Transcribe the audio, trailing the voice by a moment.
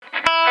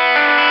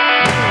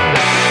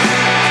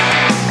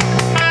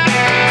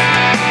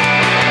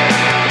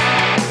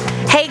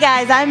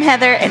guys, I'm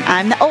Heather, and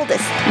I'm the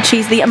oldest. And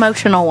she's the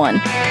emotional one.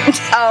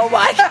 Oh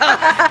my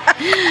God.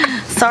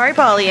 Sorry,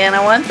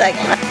 Pollyanna, 1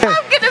 second. I'm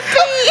gonna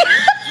pee.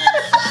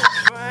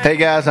 Hey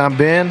guys, I'm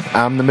Ben.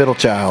 I'm the middle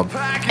child.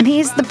 And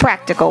he's the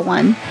practical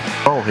one.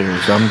 Oh,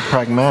 here's I'm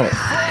pragmatic.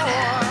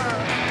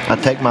 I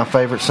take my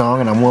favorite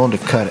song and I'm willing to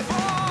cut it.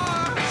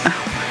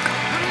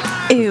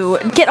 Ew,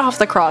 get off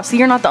the cross.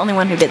 You're not the only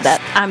one who did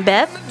that. I'm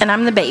Beth, and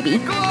I'm the baby.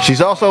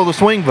 She's also the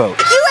swing vote.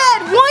 You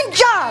had one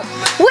job.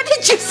 What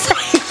did you say?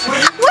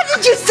 What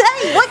did you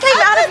say? What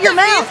came out of your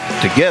mouth?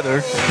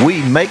 Together,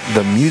 we make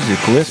the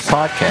Music List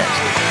podcast.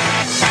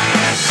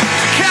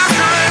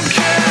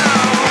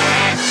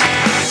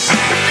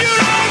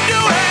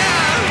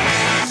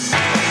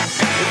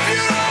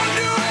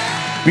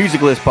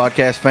 Music List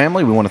podcast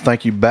family, we want to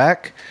thank you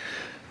back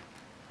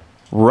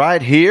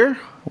right here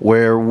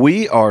where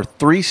we are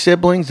 3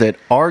 siblings that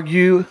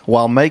argue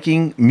while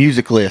making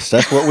music lists.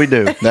 That's what we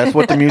do. That's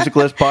what the Music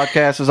List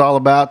podcast is all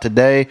about.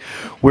 Today,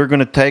 we're going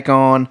to take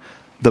on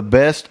the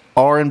best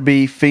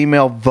R&B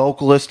female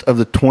vocalist of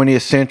the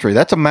 20th century.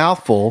 That's a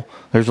mouthful.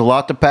 There's a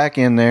lot to pack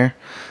in there.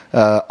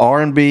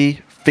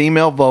 R&B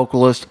female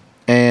vocalist,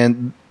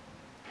 and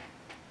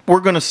we're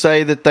going to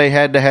say that they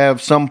had to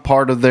have some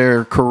part of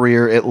their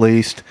career at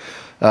least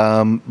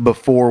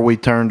before we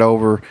turned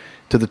over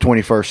to the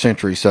 21st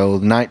century, so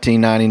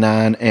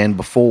 1999 and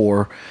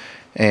before.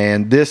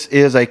 And this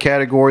is a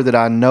category that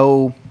I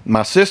know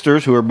my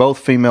sisters, who are both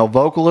female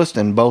vocalists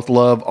and both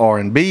love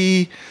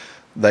R&B.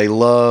 They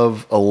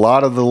love a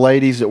lot of the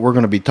ladies that we're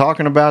going to be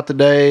talking about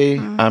today.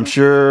 Mm-hmm. I'm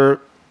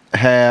sure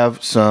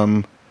have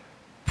some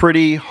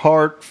pretty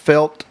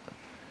heartfelt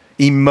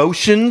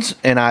emotions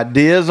and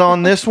ideas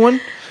on this one.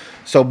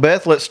 So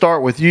Beth, let's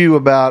start with you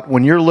about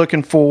when you're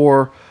looking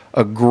for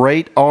a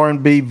great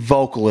R&B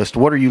vocalist,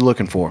 what are you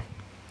looking for?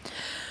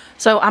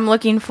 So I'm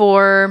looking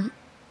for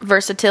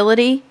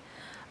versatility.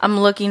 I'm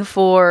looking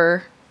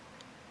for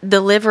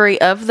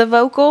delivery of the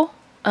vocal.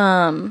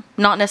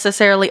 Not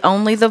necessarily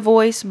only the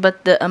voice,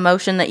 but the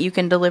emotion that you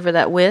can deliver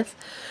that with.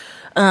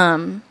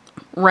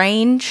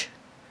 Range.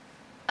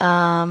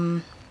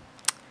 I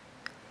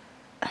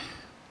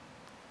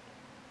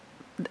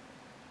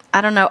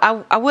don't know.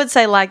 I would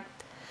say like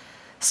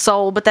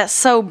soul, but that's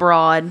so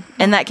broad,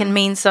 and that can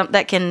mean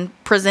that can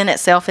present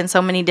itself in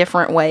so many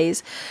different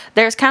ways.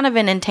 There's kind of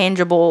an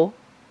intangible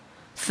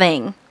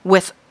thing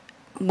with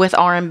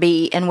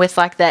R&B and with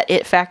like that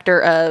it factor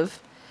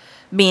of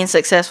being a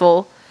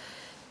successful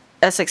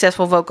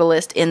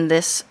vocalist in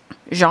this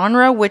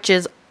genre, which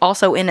is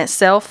also in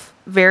itself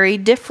very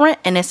different,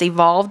 and it's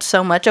evolved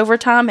so much over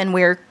time, and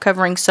we're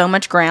covering so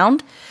much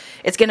ground.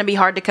 It's going to be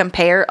hard to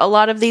compare a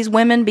lot of these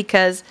women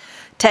because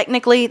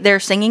technically, they're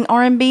singing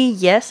R&B,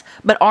 yes,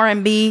 but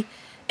R&B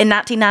in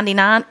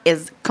 1999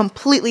 is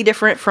completely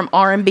different from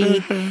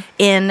R&B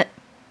in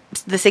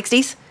the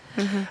 60s.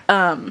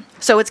 Mm-hmm.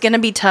 So it's going to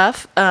be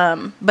tough,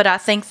 but I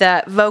think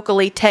that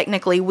vocally,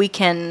 technically, we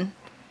can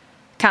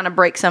kind of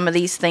break some of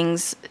these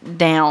things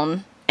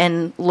down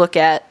and look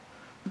at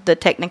the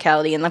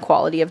technicality and the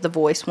quality of the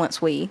voice once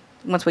we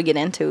get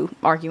into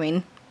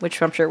arguing,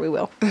 which I'm sure we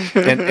will.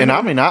 and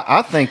I mean,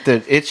 I think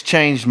that it's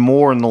changed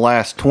more in the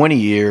last 20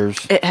 years.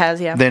 It has,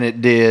 yeah. Than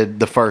it did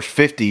the first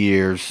 50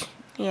 years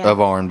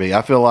of R&B.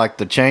 I feel like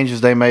the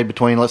changes they made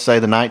between, let's say,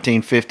 the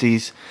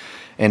 1950s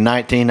and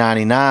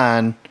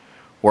 1999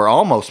 were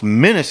almost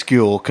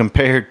minuscule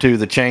compared to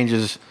the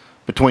changes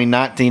between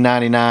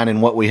 1999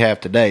 and what we have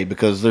today,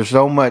 because there's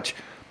so much,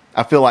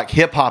 I feel like,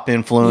 hip-hop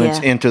influence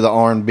into the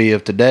R&B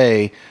of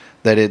today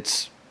that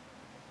it's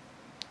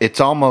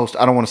almost,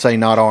 I don't want to say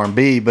not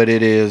R&B, but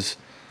it is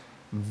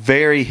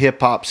very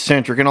hip-hop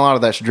centric, and a lot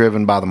of that's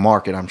driven by the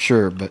market, I'm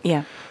sure. But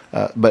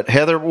but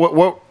Heather,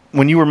 what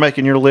when you were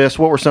making your list,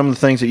 what were some of the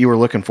things that you were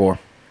looking for?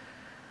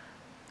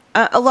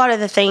 A lot of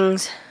the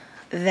things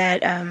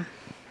that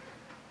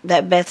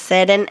that Beth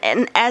said,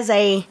 and as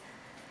a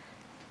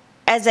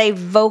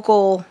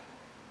vocal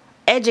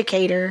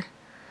educator,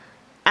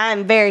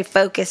 I'm very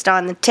focused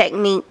on the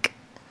technique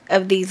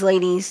of these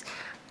ladies.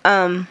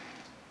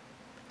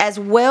 As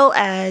well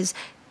as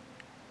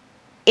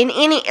in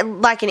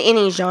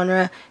any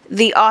genre,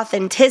 the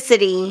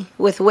authenticity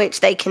with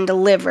which they can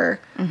deliver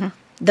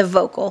the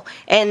vocal.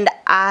 And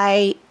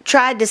I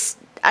tried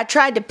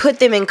to put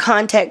them in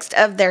context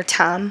of their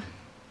time,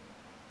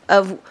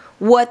 of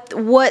what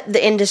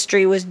the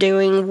industry was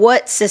doing,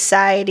 what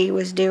society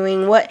was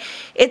doing,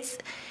 it's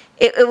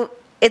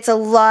a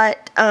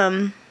lot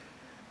that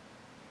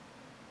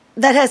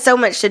has so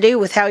much to do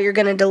with how you're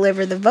going to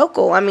deliver the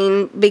vocal. I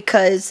mean,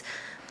 because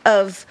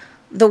of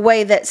the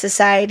way that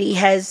society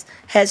has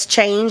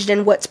changed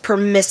and what's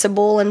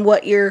permissible and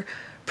what you're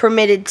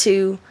permitted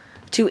to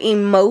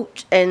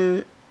emote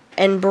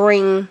and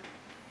bring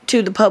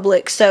to the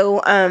public.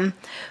 So,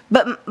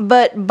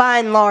 but by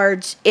and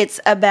large, it's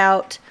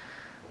about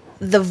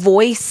the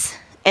voice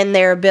and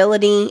their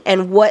ability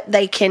and what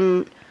they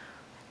can,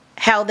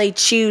 how they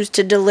choose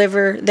to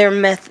deliver their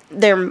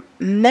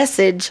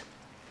message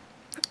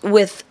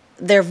with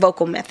their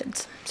vocal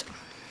methods. So.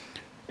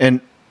 And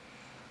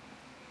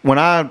when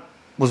I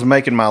was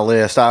making my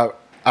list, I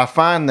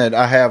find that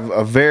I have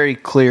a very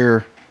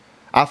clear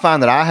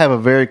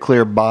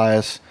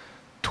bias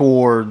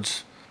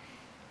towards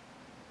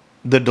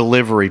the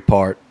delivery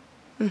part,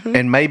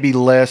 and maybe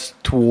less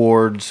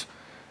towards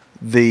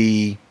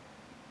the,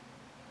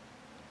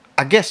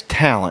 I guess,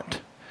 talent,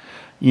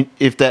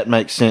 if that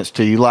makes sense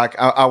to you. Like,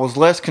 I was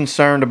less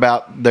concerned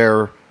about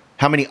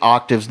how many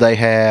octaves they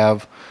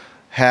have,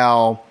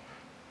 how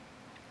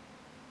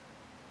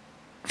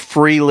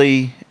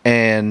freely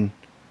and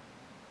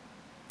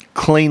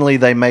cleanly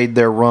they made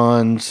their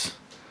runs.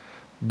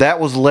 That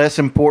was less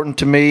important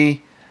to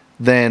me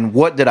than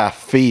what did I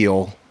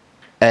feel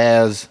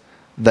as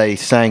they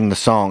sang the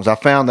songs. I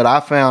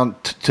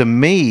found to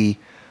me,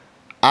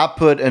 I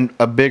put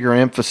a bigger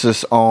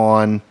emphasis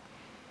on,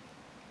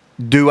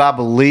 do I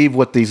believe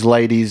what these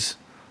ladies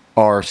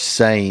are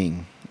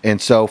saying? And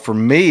so for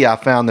me, I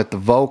found that the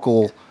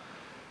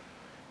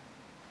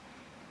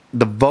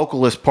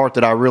vocalist part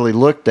that I really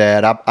looked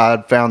at,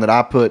 I found that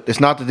I put, it's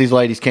not that these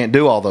ladies can't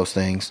do all those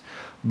things,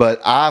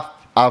 but I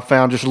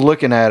found just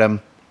looking at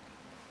them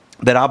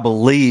that I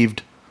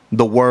believed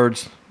the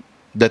words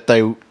that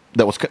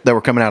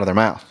were coming out of their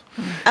mouth.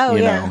 Oh,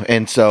 yeah. Know?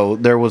 And so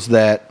there was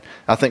that,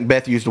 I think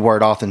Beth used the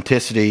word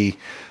authenticity.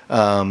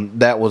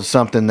 That was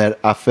something that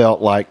I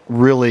felt like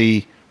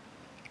really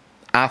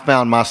I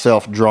found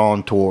myself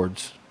drawn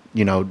towards.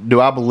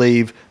 Do I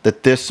believe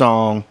that this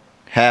song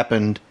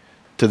happened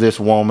to this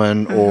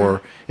woman,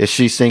 or is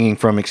she singing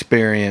from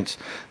experience,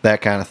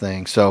 that kind of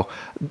thing. So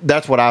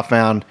that's what I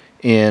found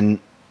in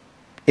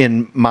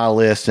my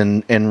list,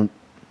 and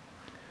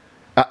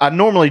I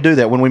normally do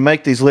that. When we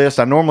make these lists,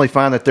 I normally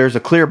find that there's a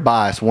clear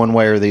bias one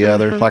way or the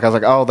other. Like I was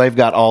like, oh, they've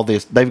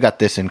got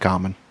this in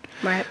common.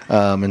 Right.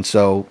 And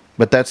so,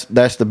 but that's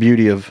the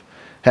beauty of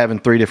having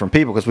three different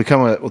people, because we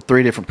come up with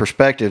three different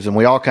perspectives, and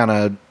we all kind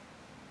of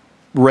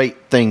rate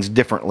things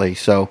differently.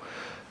 So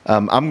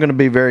I'm going to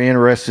be very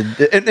interested.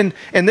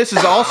 And this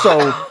is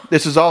also,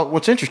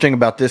 what's interesting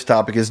about this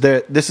topic is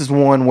that this is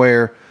one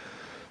where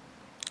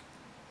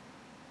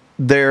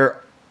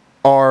there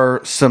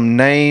are some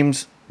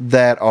names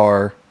that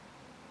are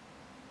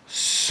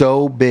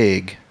so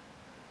big.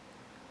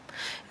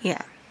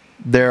 Yeah.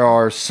 There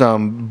are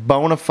some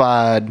bona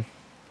fide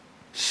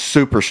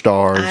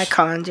superstars.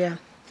 Icons, yeah.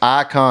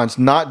 Icons,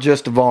 not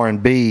just of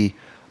R&B,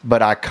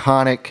 but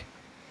iconic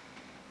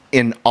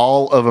in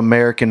all of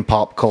American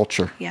pop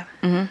culture. Yeah.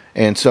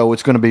 And so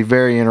it's going to be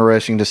very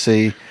interesting to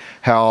see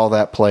how all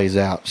that plays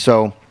out.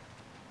 So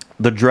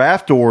the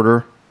draft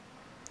order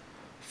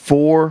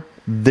for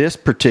this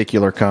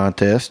particular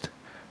contest,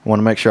 I want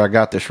to make sure I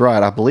got this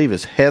right, I believe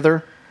is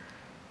Heather,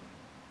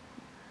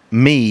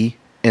 me,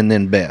 and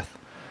then Beth.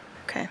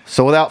 Okay.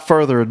 So without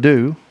further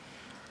ado,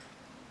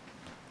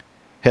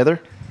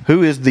 Heather,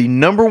 who is the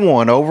number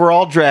one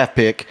overall draft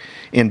pick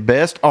in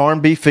Best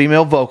R&B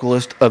Female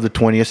Vocalist of the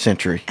 20th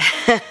Century?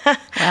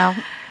 Wow.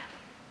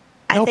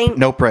 I think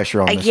no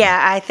pressure on this. Yeah,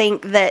 I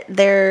think that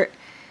there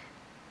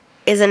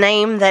is a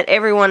name that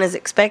everyone is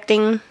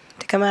expecting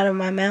to come out of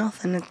my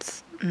mouth, and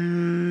it's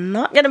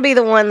not going to be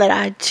the one that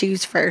I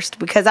choose first,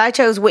 because I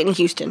chose Whitney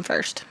Houston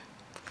first.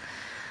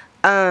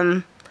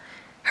 Her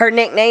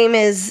nickname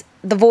is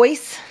The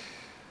Voice.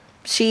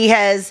 She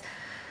has,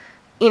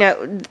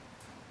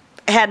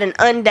 had an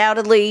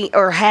undoubtedly,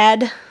 or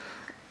had,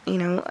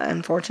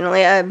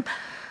 unfortunately,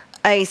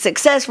 a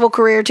successful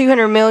career,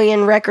 200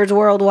 million records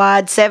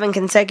worldwide, 7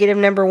 consecutive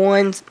number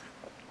ones.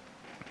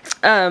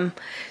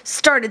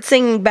 Started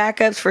singing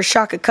backups for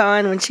Shaka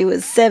Khan when she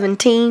was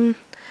 17.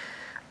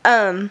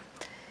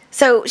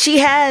 So she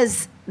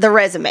has the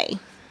resume,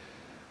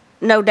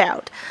 no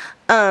doubt.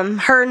 Her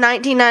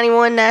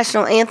 1991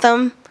 national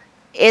anthem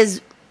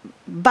is,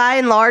 by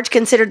and large,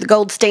 considered the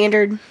gold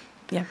standard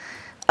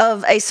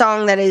of a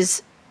song that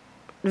is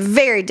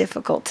very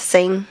difficult to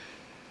sing.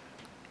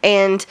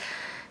 And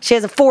she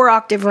has a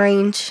 4-octave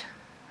range,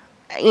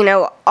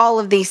 all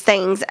of these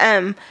things.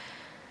 I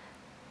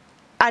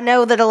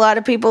know that a lot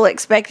of people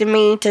expected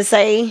me to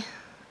say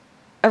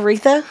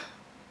Aretha,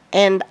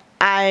 and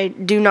I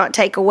do not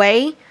take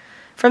away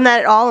from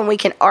that at all, and we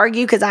can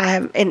argue, because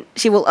and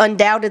she will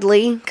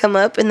undoubtedly come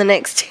up in the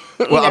next.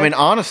 Well, I mean,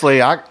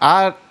 honestly,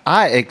 I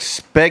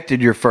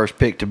expected your first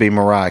pick to be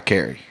Mariah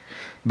Carey,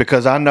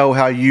 because I know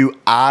how you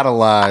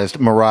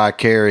idolized Mariah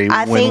Carey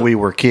when we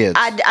were kids.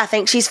 I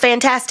think she's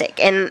fantastic,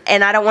 and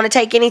I don't want to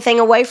take anything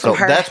away from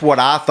her. That's what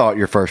I thought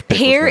your first pick was.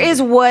 Here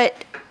is what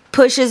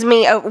pushes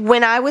me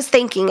when I was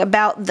thinking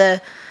about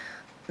the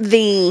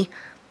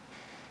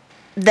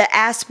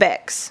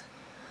aspects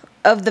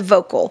of the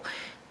vocal.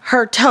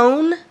 Her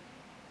tone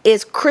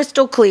is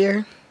crystal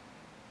clear.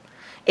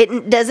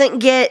 It doesn't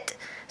get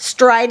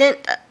strident,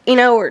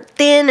 or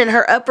thin in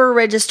her upper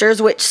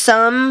registers, which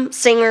some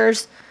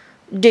singers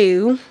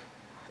do.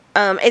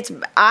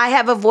 I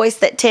have a voice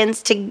that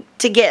tends to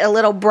get a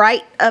little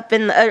bright up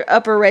in the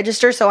upper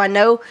register, so I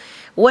know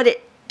what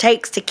it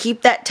takes to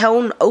keep that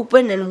tone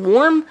open and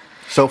warm.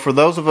 So for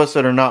those of us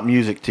that are not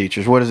music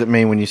teachers, what does it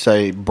mean when you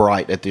say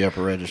bright at the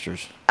upper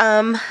registers?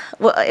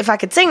 Well, if I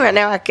could sing right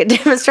now, I could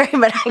demonstrate,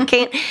 but I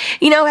can't.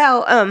 You know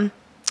how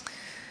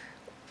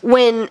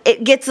when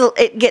it gets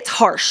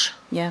harsh.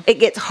 Yeah. It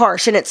gets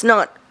harsh, and it's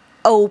not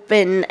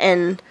open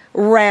and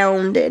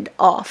rounded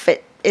off.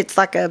 It's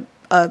like a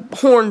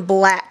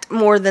hornblatt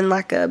more than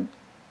like a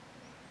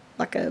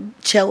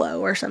cello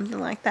or something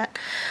like that.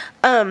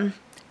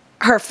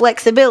 Her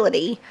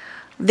flexibility,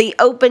 the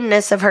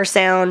openness of her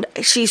sound.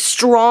 She's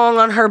strong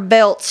on her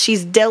belts.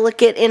 She's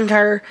delicate in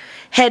her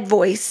head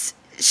voice.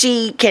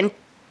 She can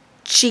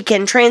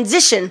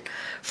transition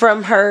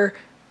from her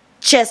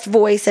chest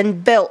voice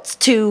and belts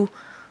to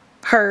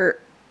her,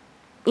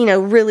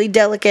 really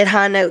delicate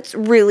high notes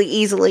really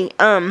easily.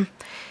 I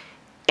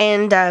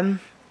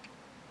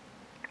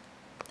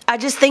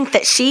just think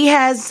that she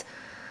has.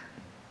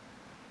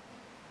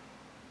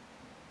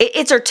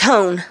 It's her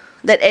tone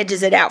that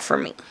edges it out for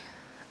me,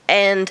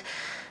 and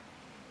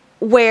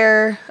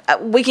where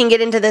we can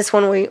get into this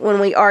when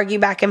we argue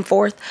back and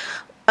forth,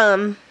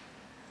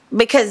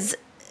 because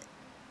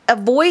a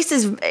voice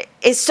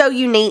is so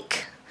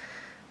unique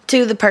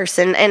to the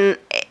person, and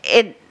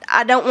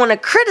I don't want to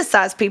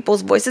criticize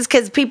people's voices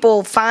because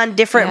people find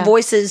different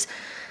voices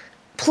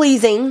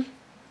pleasing.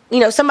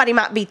 Somebody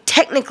might be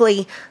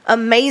technically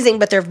amazing,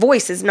 but their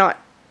voice is not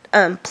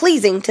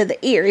pleasing to the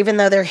ear, even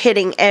though they're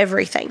hitting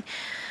everything.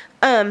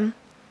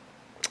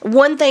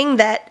 One thing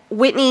that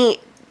Whitney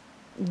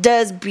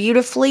does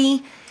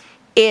beautifully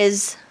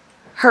is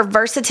her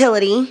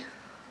versatility.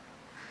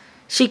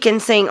 She can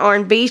sing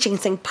R&B, she can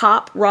sing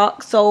pop,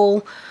 rock,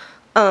 soul,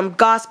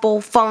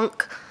 gospel,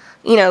 funk.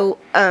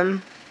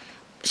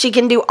 She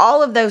can do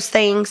all of those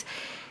things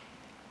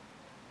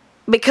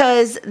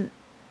because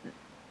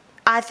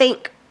I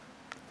think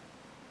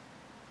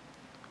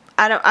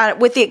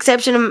with the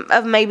exception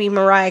of maybe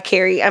Mariah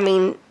Carey, I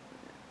mean,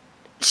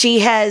 she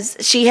has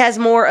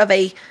more of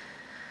a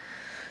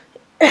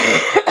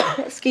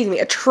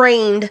a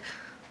trained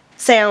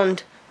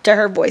sound to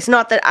her voice.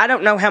 Not that I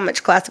don't know how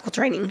much classical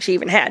training she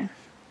even had.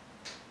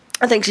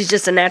 I think she's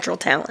just a natural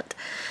talent.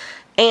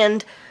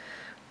 And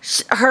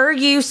her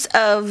use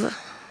of,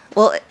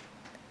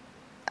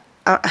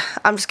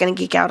 I'm just going to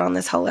geek out on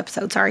this whole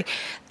episode, sorry.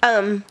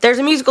 There's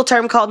a musical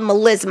term called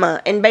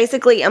melisma, and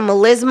basically a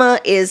melisma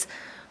is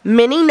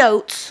many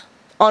notes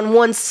on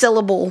one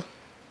syllable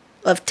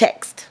of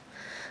text.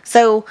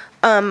 So,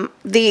 I've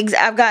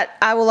got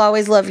I Will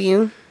Always Love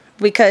You,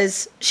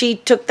 because she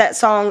took that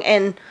song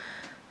and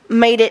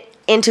made it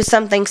into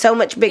something so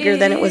much bigger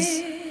than it was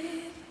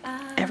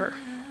ever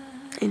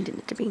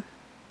intended to be.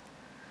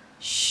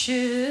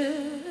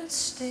 Should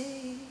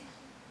stay,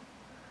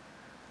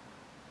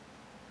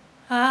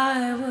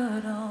 I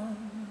would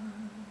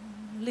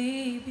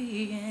only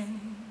be in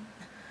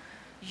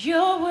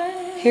your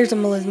way. Here's a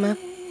melisma.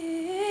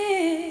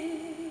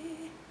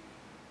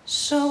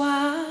 So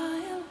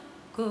I'll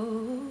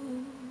go,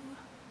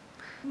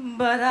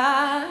 but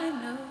I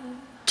know.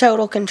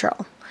 Total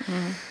control.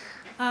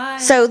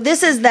 So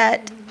this is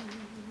that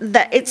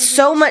it's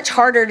so much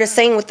harder to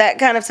sing with that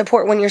kind of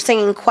support when you're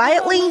singing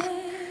quietly,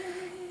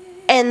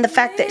 and the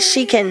fact that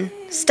she can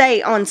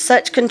stay on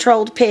such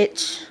controlled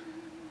pitch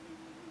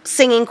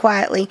singing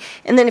quietly.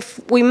 And then if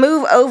we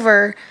move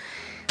over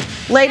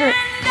later,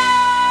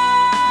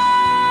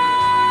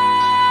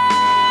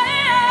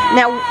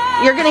 now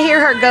you're going to hear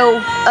her go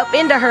up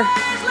into her.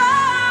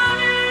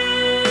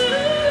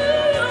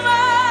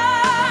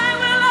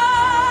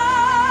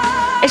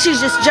 And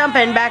she's just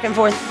jumping back and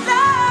forth.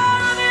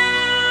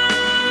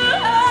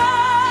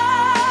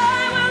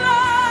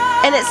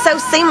 And it's so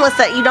seamless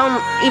that you don't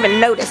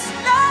even notice.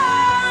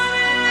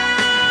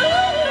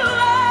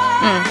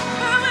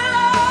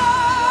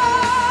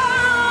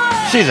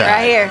 She's out.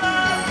 Right here.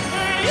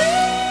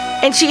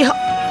 And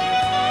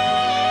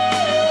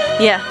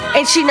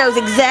and she knows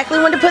exactly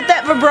when to put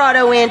that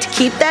vibrato in to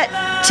keep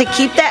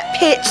that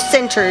pitch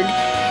centered.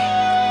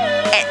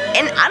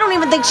 And I don't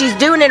even think she's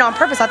doing it on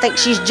purpose. I think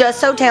she's just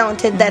so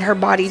talented that her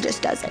body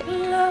just does it.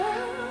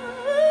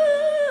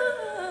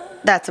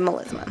 That's a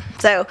melisma.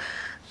 So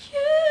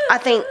I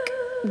think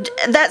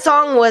that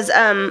song was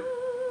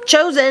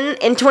chosen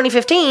in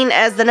 2015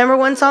 as the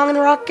 #1 song in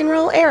the rock and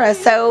roll era.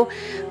 So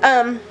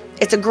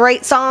it's a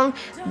great song.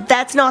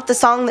 That's not the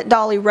song that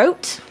Dolly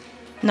wrote.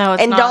 No,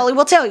 it's and not. Dolly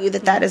will tell you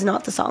that is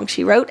not the song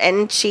she wrote,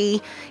 and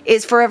she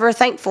is forever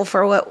thankful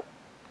for what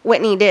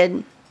Whitney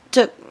did.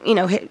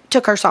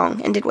 Took her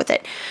song and did with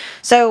it.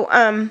 So,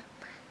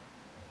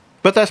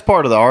 but that's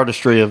part of the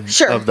artistry of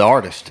Sure. the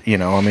artist.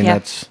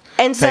 That's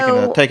And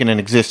so- taking an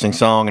existing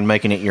song and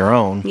making it your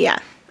own. yeah.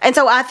 And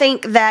so I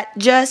think that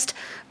just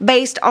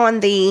based on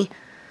the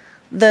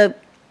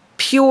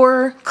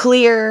pure,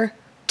 clear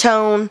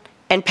tone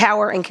and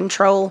power and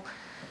control,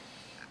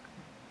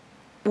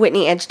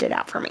 Whitney edged it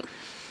out for me.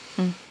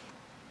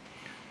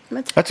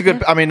 That's a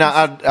good. I mean,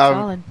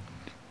 Solid.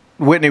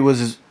 Whitney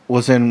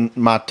was in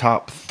my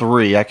top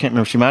 3. I can't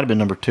remember. She might have been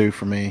number 2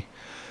 for me.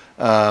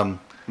 My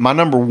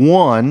number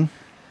 1,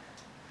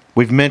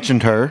 we've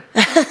mentioned her.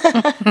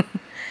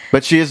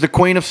 But she is the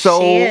queen of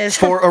soul She is.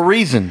 for a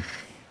reason.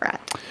 Right.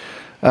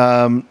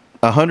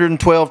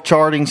 112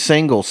 charting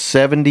singles,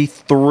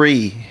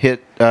 73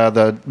 hit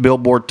the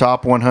Billboard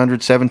Top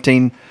 100,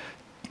 17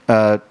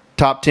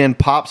 top 10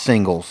 pop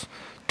singles,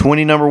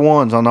 20 number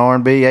ones on the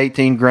R&B,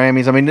 18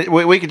 Grammys. I mean,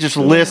 we could just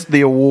list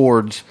the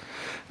awards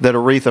that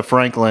Aretha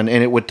Franklin,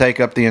 and it would take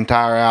up the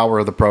entire hour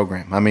of the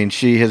program. I mean,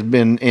 she has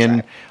been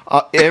in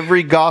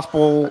every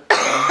gospel,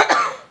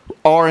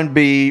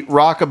 R&B,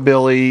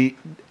 rockabilly,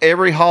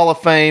 every Hall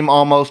of Fame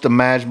almost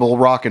imaginable,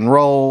 rock and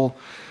roll.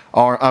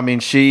 I mean,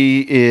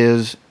 she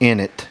is in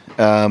it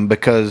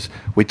because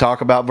we talk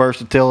about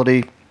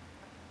versatility.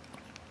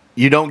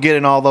 You don't get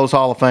in all those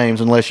Hall of Fames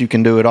unless you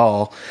can do it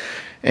all.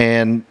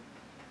 And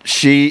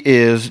she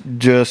is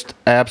just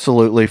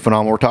absolutely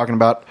phenomenal. We're talking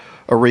about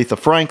Aretha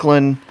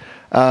Franklin.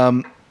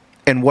 And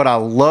what I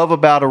love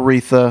about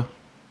Aretha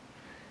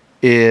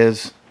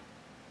is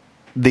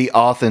the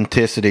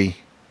authenticity.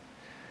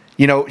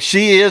 You know,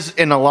 she is,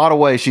 in a lot of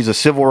ways, she's a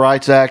civil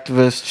rights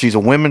activist. She's a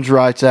women's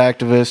rights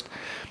activist.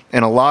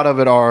 And a lot of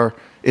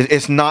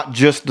it's not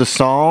just the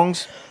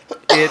songs.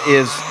 It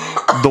is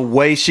the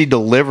way she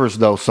delivers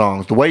those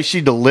songs. The way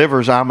she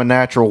delivers I'm a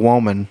Natural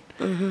Woman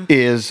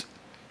is,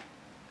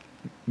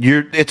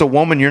 it's a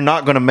woman you're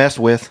not going to mess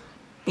with.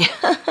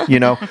 You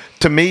know,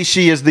 to me,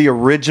 she is the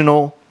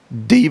original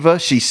diva.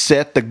 She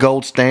set the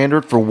gold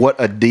standard for what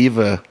a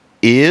diva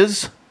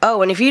is.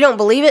 Oh, and if you don't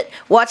believe it,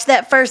 watch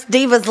that first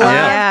Divas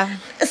Live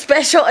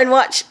special and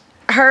watch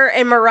her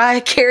and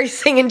Mariah Carey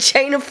singing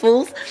Chain of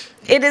Fools.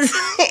 It is,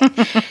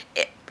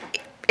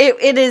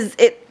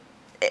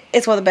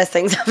 it's one of the best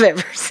things I've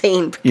ever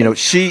seen. You know,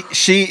 she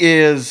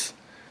is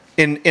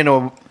in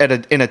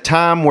a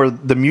time where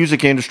the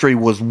music industry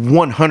was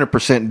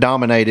 100%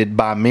 dominated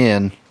by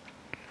men.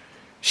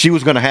 She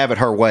was going to have it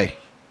her way.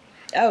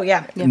 Oh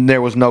yeah.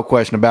 There was no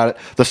question about it.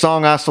 The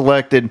song I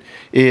selected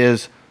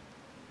is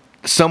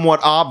somewhat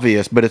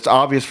obvious, but it's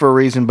obvious for a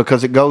reason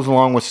because it goes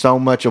along with so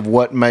much of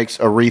what makes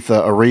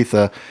Aretha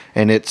Aretha,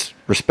 and it's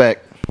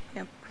Respect.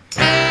 Yep.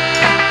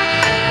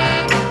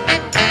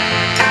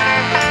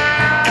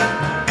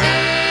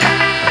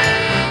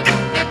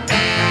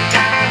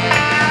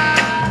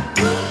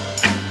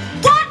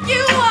 What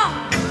you want,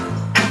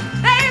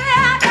 baby,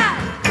 I got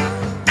it.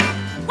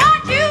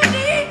 What you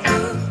need,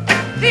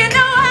 do you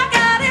know I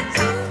got it?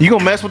 You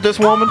gonna mess with this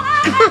woman?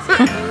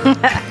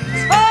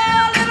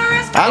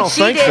 I don't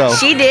think so.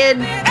 She did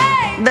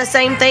the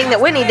same thing that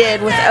Whitney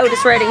did with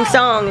Otis Redding's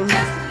song,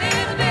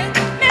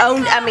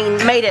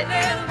 and made it.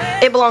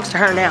 It belongs to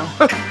her now.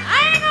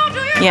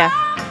 Yeah.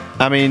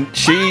 I mean,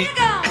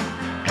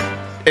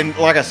 and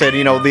like I said,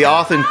 you know, the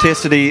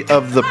authenticity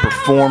of the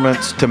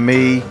performance to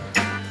me,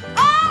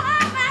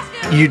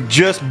 you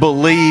just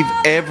believe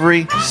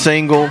every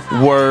single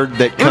word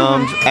that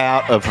comes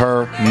out of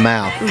her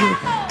mouth.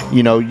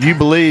 You know, you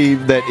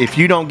believe that if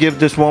you don't give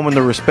this woman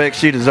the respect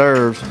she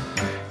deserves,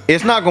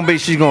 it's not going to be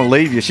she's going to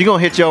leave you. She's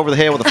going to hit you over the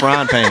head with a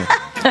frying pan.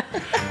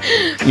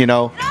 You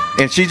know,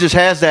 and she just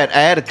has that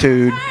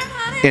attitude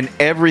in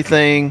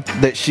everything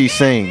that she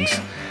sings.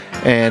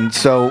 And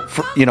so,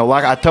 you know,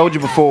 like I told you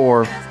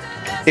before,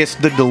 it's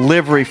the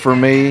delivery for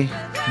me,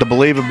 the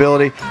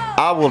believability.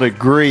 I will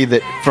agree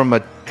that from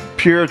a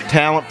pure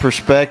talent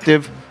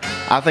perspective,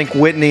 I think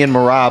Whitney and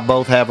Mariah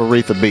both have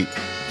Aretha beat.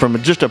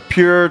 From just a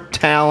pure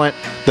talent,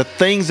 the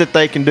things that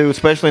they can do,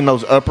 especially in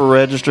those upper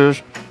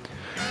registers.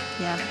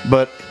 Yeah.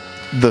 But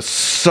the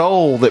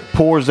soul that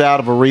pours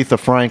out of Aretha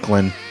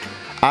Franklin,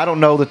 I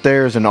don't know that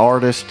there's an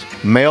artist,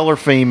 male or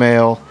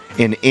female,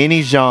 in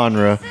any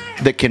genre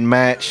that can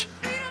match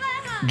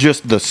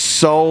just the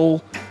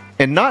soul,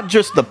 and not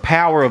just the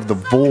power of the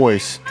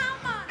voice,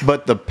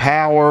 but the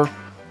power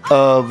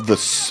of the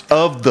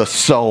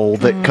soul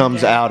that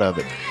comes out of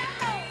it.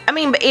 I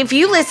mean, but if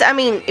you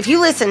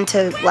listen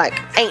to like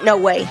Ain't No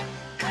Way,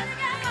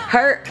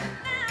 her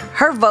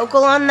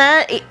vocal on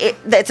that,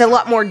 it's a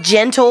lot more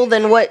gentle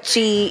than what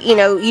she, you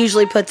know,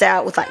 usually puts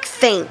out with like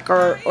Think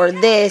or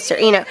this, or,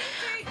 you know,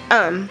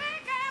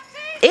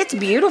 it's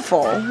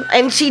beautiful,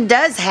 and she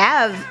does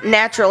have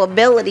natural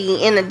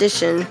ability in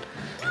addition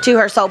to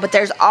her soul, but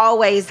there's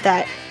always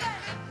that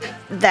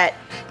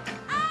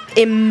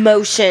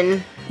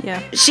emotion.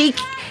 Yeah. She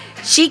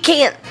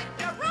can't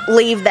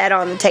leave that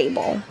on the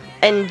table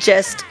and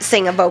just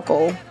sing a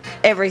vocal.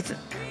 It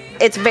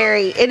is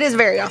very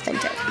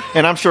authentic.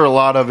 And I'm sure a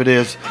lot of it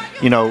is,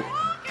 you know,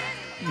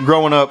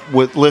 growing up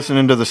with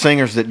listening to the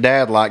singers that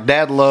Dad liked.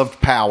 Dad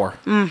loved power.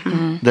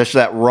 Mm-hmm. There's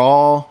that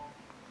raw,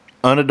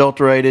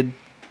 unadulterated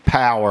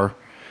power,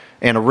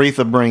 and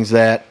Aretha brings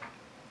that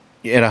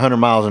at 100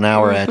 miles an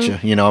hour at you.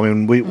 You know, I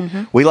mean,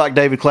 we like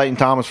David Clayton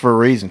Thomas for a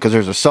reason, because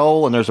there's a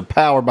soul and there's a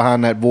power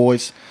behind that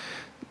voice,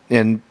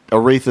 and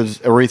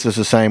Aretha's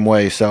the same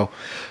way. So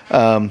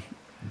I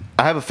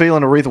have a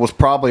feeling Aretha was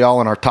probably all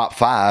in our top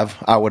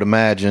 5, I would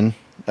imagine.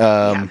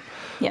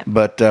 Yeah.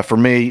 But for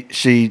me,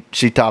 she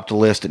topped the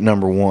list at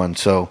number 1.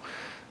 So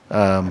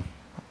I'm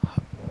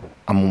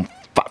going to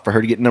fight for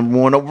her to get number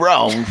 1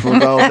 overall.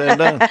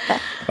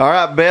 All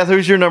right, Beth,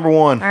 who's your number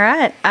 1? All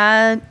right.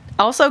 I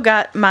also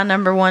got my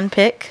number one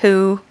pick,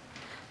 who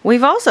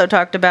we've also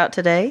talked about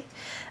today,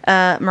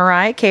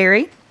 Mariah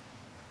Carey.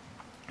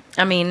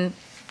 I mean,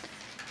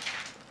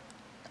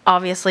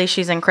 obviously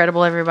she's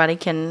incredible. Everybody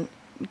can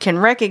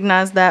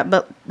recognize that,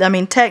 but I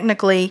mean,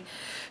 technically,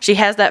 she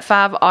has that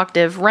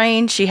 5-octave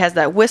range. She has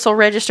that whistle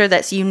register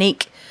that's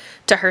unique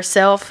to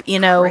herself. You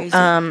know,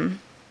 Crazy.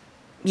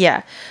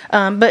 yeah.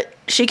 But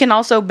she can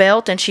also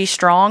belt, and she's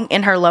strong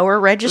in her lower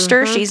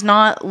register. She's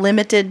not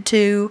limited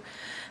to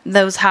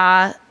those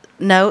high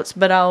notes,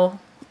 but I'll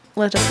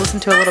let us listen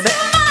to a little bit.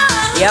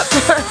 Yep.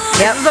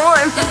 Yep. The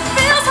one. It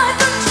feels like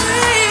a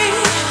dream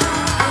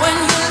when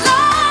you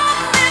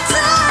love me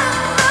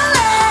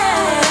tenderly.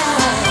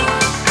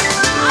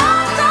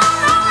 I don't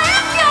know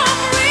if you're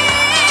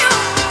real,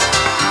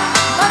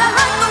 but I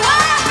like the way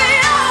I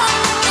feel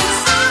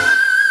inside.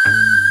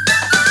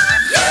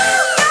 You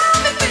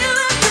got me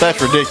feeling. That's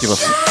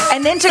ridiculous.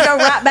 And then to go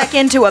right back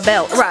into a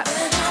belt. Right.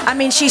 I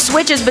mean, she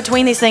switches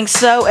between these things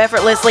so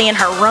effortlessly, and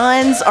her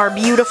runs are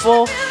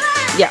beautiful.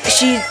 Yeah,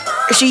 she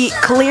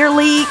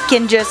clearly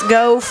can just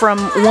go from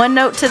one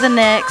note to the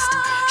next.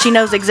 She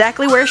knows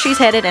exactly where she's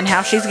headed and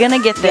how she's gonna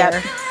get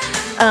there.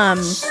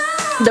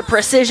 The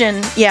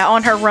precision,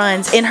 on her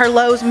runs, in her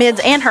lows,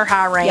 mids, and her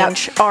high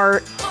range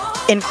are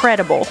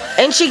incredible.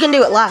 And she can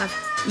do it live.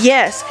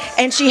 Yes,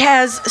 and she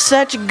has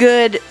such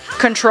good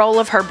control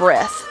of her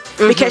breath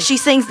because she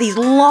sings these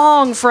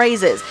long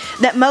phrases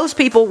that most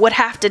people would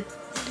have to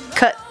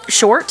cut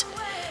short,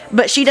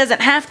 but she doesn't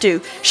have to.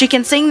 She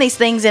can sing these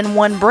things in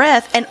one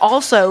breath, and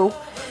also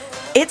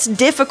it's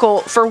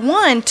difficult for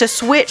one to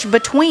switch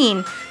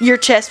between your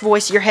chest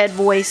voice, your head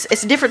voice.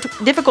 It's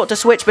difficult to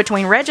switch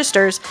between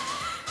registers.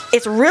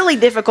 It's really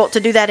difficult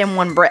to do that in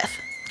one breath.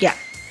 Yeah.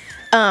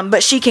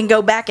 But she can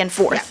go back and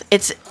forth.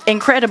 It's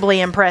incredibly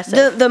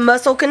impressive. The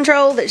muscle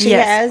control that she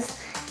Yes. has.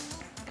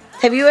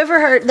 Have you ever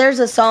heard? There's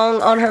a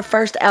song on her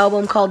first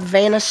album called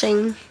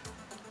 "Vanishing."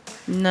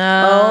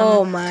 No.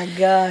 Oh my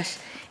gosh.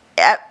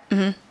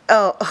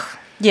 Oh,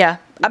 Yeah.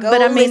 go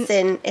But I mean,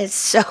 listen. It's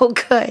so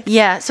good.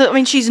 yeah. So, I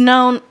mean, she's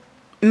known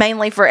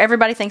mainly for,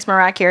 everybody thinks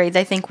Mariah Carey,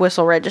 they think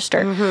whistle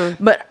register.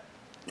 But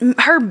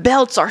her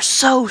belts are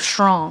so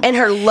strong. And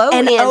her low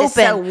end is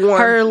so warm.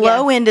 Her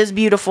low end is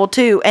beautiful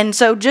too. And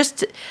so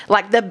just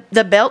like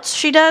the belts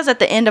she does at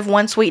the end of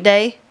One Sweet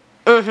Day,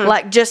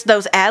 like just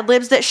those ad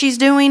libs that she's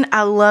doing,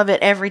 I love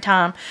it every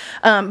time.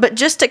 But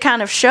just to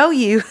kind of show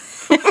you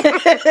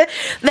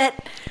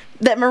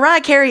that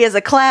Mariah Carey is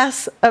a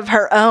class of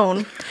her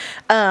own.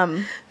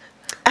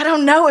 I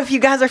don't know if you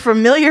guys are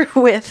familiar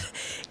with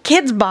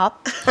Kids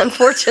Bop,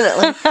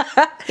 Unfortunately.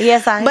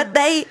 Yes, I am. but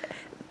they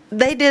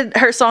did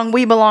her song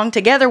 "We Belong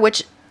Together,"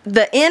 which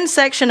the end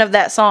section of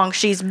that song,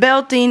 she's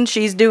belting,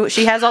 she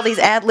has all these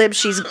ad libs,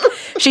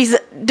 she's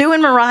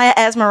doing Mariah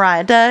as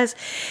Mariah does,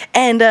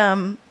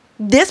 and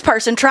this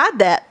person tried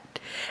that,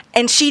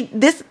 and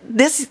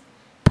this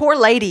poor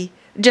lady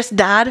just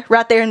died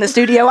right there in the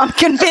studio. I'm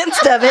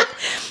convinced of it.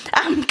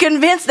 I'm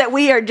convinced that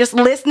we are just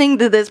listening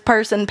to this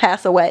person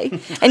pass away.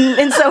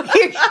 And so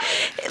here,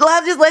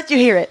 I'll just let you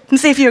hear it and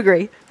see if you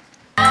agree.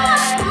 Who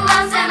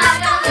else am I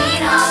gonna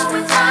lean on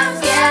when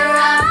times get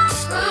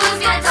rough? Who's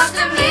gonna talk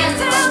to me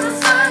until the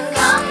sun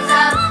comes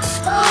up?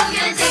 Who's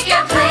gonna take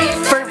your place?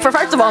 For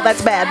first of all,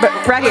 that's bad, but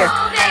right here.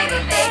 Oh,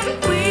 baby, baby,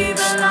 we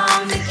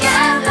belong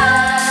together.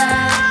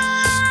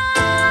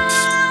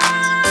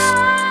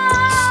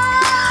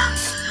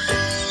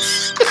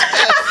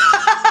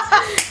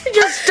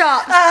 Just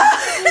stop.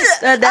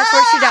 That's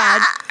where she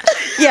died.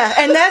 Yeah,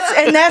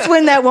 and that's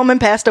when that woman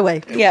passed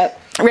away. Yep.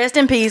 Rest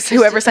in peace,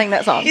 whoever sang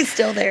that song. She's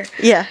still there.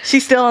 Yeah,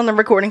 she's still on the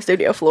recording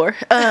studio floor.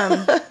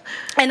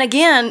 And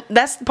again,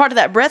 that's part of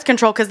that breath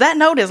control, because that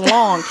note is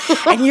long,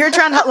 and you're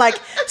trying to, like,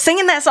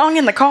 singing that song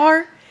in the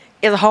car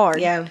is hard.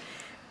 Yeah.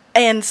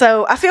 And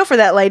so I feel for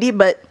that lady,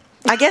 but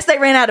I guess they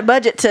ran out of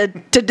budget to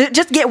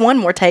just get one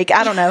more take.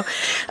 I don't know.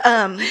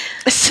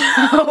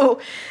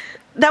 So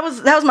that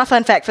was my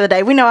fun fact for the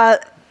day. We know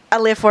I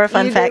live for a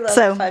fun You do fact. love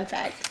So a fun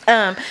fact.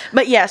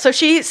 but yeah, so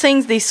she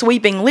sings these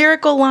sweeping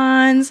lyrical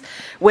lines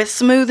with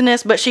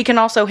smoothness, but she can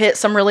also hit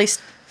some really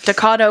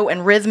staccato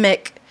and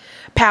rhythmic,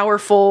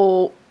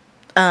 powerful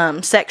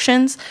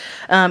sections.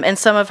 And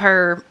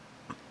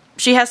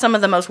she has some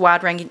of the most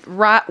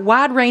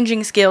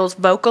wide-ranging skills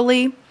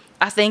vocally,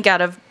 I think,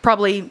 out of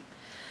probably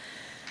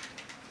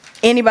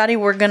anybody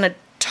we're going to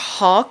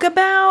talk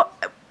about.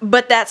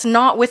 But that's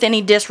not with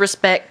any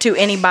disrespect to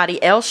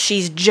anybody else.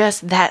 She's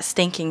just that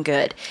stinking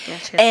good.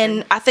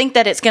 And I think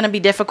that it's going to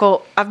be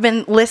difficult. I've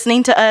been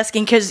listening to us,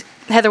 because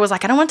Heather was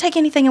like, I don't want to take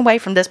anything away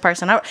from this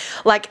person.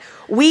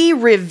 We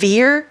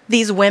revere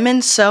these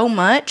women so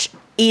much,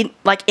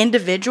 like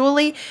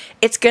individually.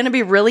 It's going to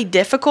be really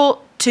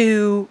difficult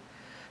to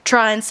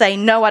try and say,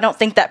 no, I don't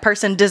think that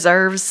person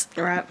deserves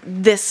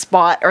this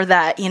spot or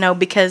that,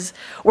 because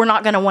we're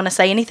not going to want to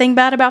say anything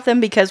bad about them,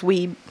 because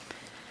we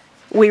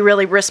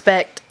really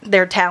respect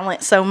their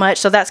talent so much.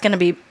 So that's going to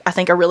be, I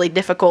think, a really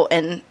difficult,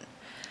 and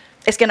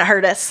it's going to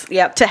hurt us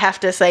to have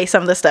to say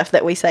some of the stuff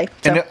that we say.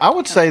 So. And I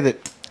would say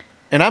that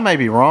and I may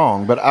be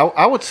wrong, but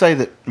I would say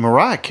that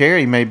Mariah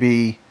Carey may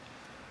be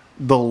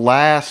the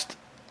last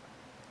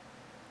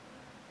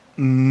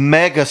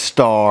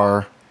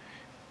megastar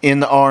in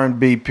the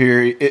R&B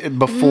period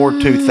before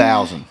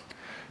 2000.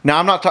 Now,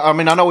 I'm not. I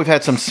mean, I know we've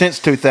had some since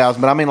 2000,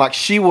 but I mean, like,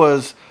 she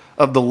was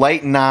of the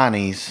late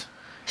 90s.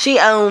 She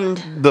owned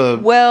The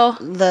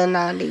the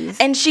 90s.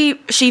 and she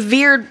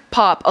veered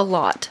pop a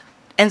lot,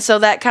 and so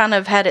that kind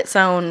of had its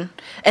own.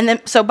 And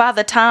then, so by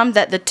the time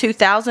that the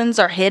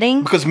 2000s are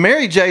hitting, because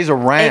Mary J's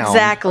around,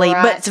 exactly,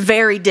 Right. but it's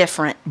very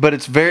different. but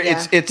it's very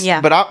Yeah. it's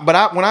Yeah. but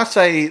I when I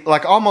say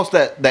like almost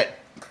that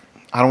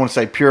I don't want to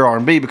say pure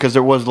R&B because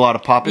there was a lot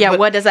of pop. Yeah, but,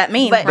 what does that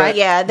mean? But right?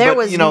 yeah, there but,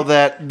 was you know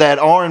that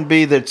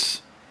R&B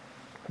that's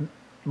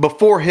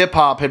before hip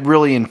hop had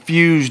really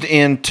infused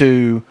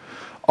into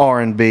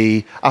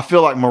R&B. I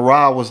feel like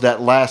Mariah was that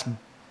last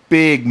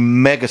big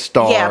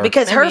megastar. Yeah,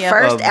 because her Maybe, yeah.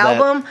 first Of that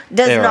album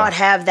does era. not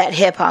have that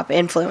hip hop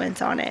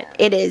influence on it.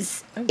 It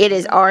is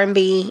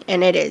R&B,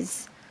 and it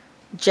is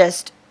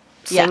just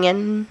Yeah.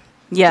 singing.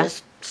 Yeah.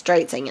 Just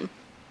straight singing.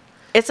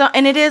 It's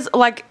and it is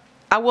like,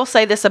 I will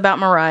say this about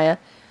Mariah,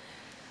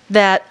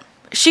 that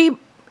she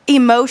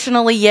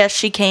emotionally, yes,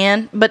 she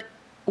can, but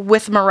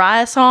with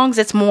Mariah songs,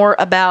 it's more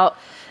about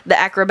the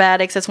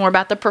acrobatics. It's more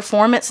about the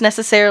performance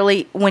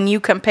necessarily. When you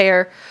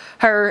compare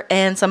her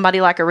and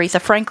somebody like Aretha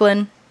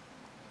Franklin,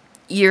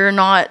 you're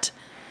not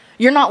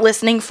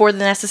listening for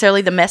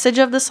necessarily the message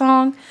of the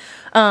song.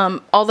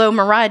 Although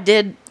Mariah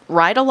did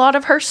write a lot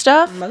of her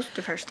stuff, Most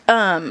of her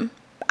stuff.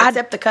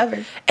 Except the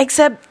cover.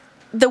 except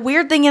the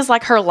weird thing is,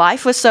 like, her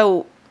life was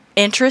so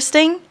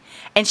interesting,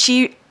 and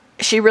she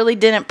really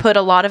didn't put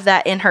a lot of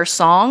that in her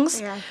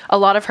songs. Yeah. A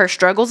lot of her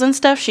struggles and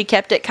stuff, she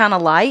kept it kind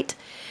of light.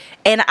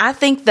 And I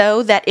think,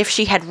 though, that if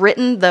she had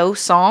written those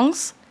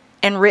songs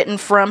and written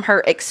from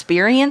her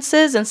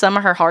experiences and some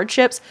of her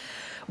hardships,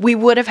 we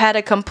would have had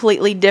a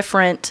completely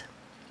different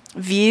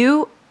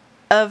view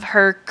of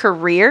her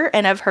career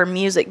and of her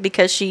music,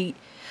 because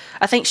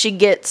I think she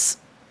gets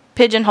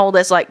pigeonholed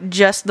as, like,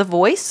 just the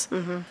voice.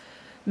 Mm-hmm.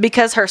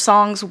 Because her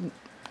songs,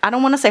 I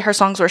don't want to say her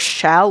songs were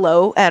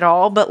shallow at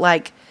all, but,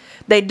 like,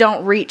 they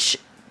don't reach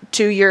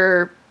to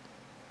your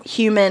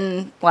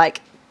human,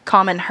 like,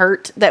 common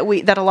hurt that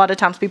a lot of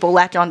times people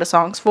latch onto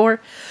songs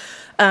for.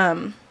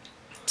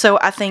 So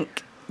I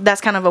think that's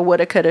kind of a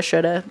woulda, coulda,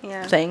 shoulda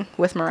Yeah. thing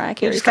with Mariah You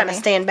Carey. just for kind of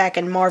me. stand back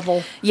and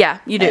marvel. Yeah,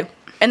 you do.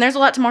 And there's a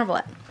lot to marvel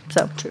at.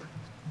 So true.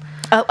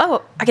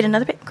 Oh, I get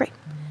another pick. Great.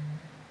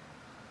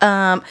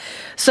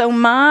 So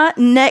my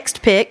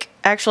next pick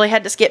actually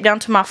had to skip down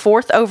to my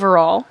 4th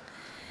overall,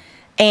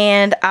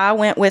 and I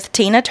went with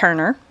Tina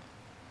Turner,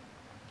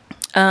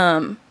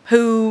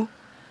 who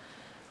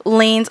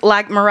leans,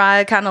 like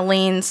Mariah kind of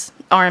leans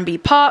R&B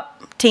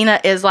pop. Tina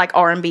is like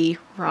R&B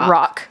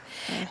rock.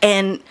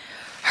 And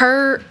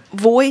her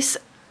voice,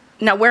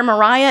 now where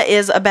Mariah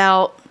is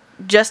about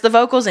just the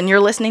vocals and you're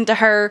listening to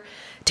her,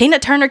 Tina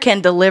Turner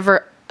can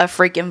deliver a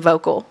freaking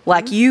vocal.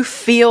 Like, you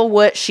feel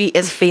what she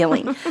is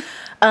feeling.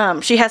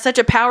 She has such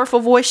a powerful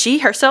voice. She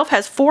herself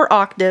has 4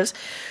 octaves.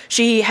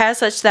 She has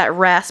such that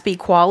raspy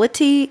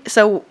quality.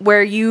 So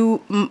where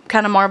you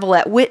kind of marvel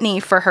at Whitney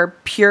for her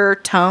pure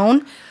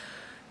tone,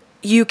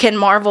 you can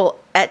marvel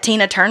at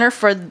Tina Turner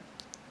for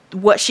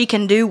what she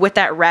can do with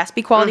that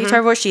raspy quality to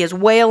her voice. She is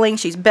wailing,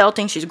 she's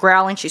belting, she's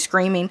growling, she's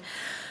screaming.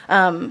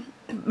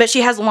 But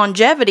she has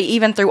longevity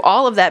even through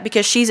all of that,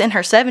 because she's in her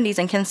 70s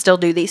and can still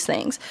do these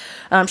things.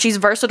 She's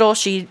versatile.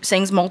 She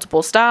sings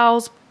multiple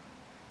styles.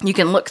 You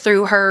can look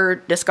through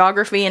her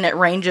discography and it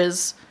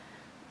ranges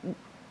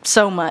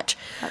so much.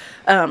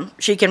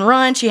 She can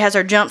run. She has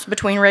her jumps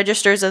between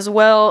registers as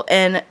well.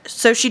 And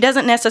so she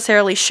doesn't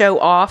necessarily show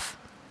off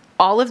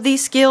all of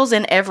these skills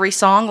in every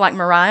song like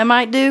Mariah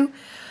might do,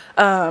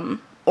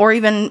 or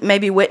even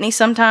maybe Whitney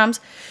sometimes.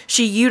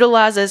 She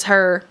utilizes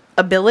her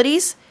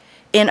abilities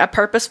in a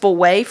purposeful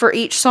way for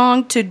each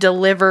song to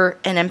deliver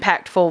an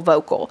impactful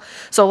vocal.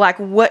 So, like,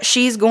 what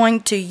she's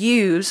going to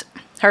use,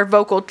 her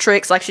vocal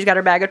tricks, like she's got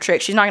her bag of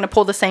tricks. She's not going to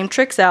pull the same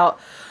tricks out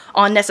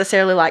on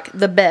necessarily, like,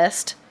 the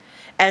best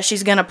as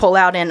she's going to pull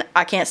out in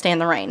I Can't Stand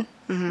the Rain.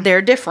 Mm-hmm.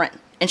 They're different.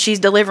 And she's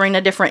delivering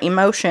a different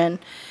emotion,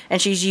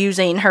 and she's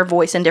using her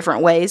voice in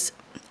different ways.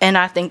 And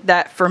I think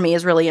that, for me,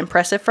 is really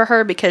impressive for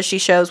her, because she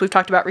shows, we've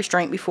talked about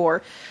restraint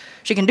before,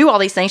 she can do all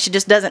these things. She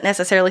just doesn't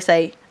necessarily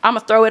say, I'm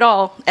going to throw it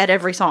all at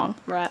every song.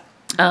 Right.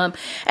 And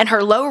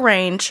her low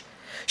range,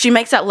 she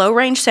makes that low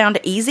range sound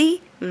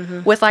easy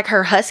with, like,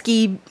 her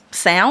husky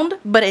sound,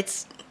 but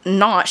it's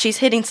not. She's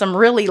hitting some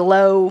really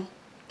low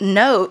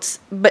notes,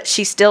 but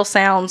she still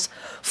sounds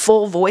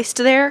full voiced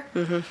there.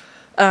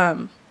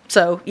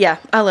 So, yeah,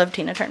 I love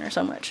Tina Turner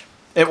so much.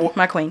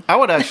 My queen. I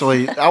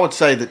would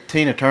say that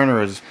Tina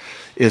Turner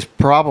is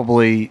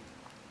probably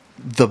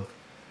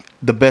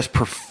the best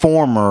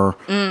performer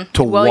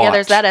to watch. Well, yeah,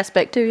 there's that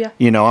aspect too, yeah.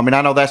 You know, I mean,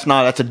 I know that's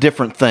a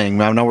different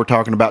thing. I know we're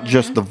talking about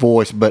just the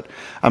voice, but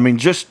I mean,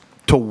 just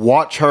to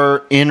watch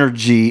her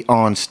energy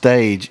on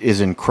stage is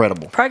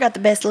incredible. Probably got the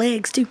best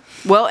legs, too.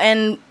 Well,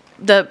 and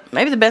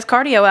maybe the best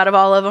cardio out of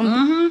all of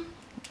them.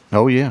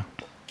 Oh yeah,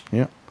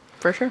 yeah.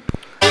 For sure.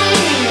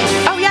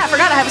 yeah, I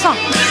forgot I have a song.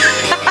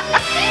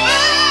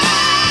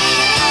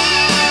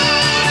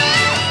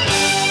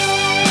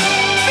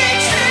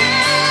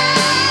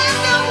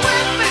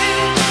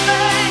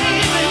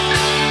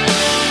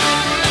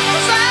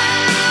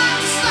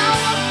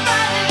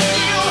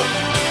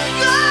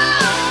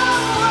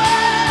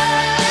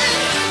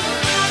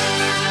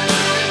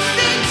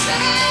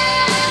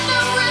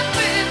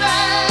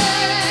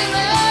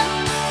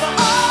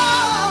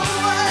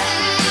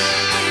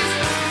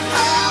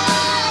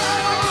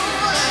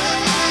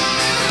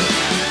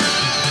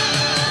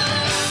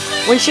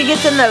 When she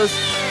gets in those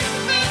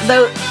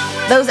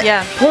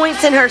Yeah.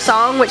 points in her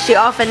song, which she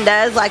often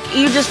does, like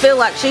you just feel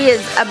like she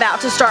is about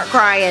to start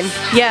crying.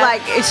 Yeah.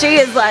 Like she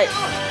is like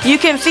You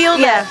can feel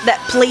Yeah. that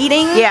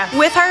pleading Yeah.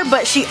 with her,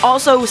 but she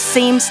also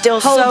seems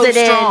still holds so it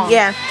strong. in.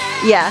 Yeah.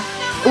 Yeah.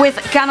 With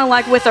kind of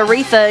like with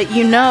Aretha,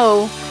 you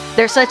know,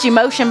 there's such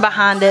emotion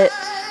behind it,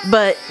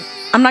 but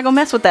I'm not gonna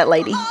mess with that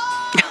lady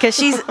because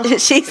she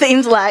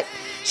seems like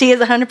she is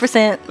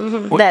 100%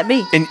 that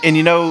B. And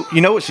you know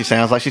what she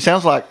sounds like? She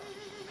sounds like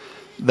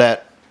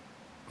that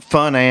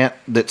fun aunt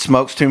that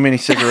smokes too many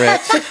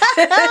cigarettes,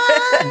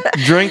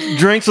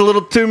 drinks a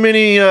little too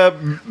many,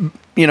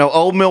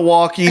 old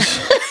Milwaukees,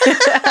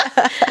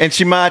 and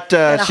she might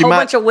a whole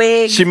bunch of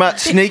wigs. She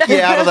might sneak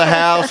you out of the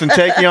house and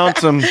take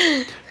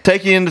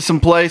you into some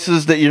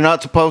places that you're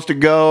not supposed to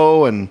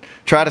go, and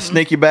try to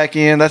sneak you back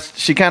in.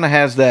 She kind of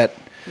has that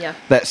Yeah.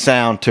 that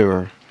sound to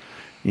her,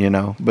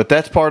 But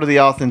that's part of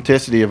the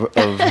authenticity of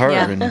her.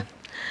 Yeah. And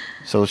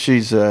so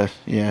she's one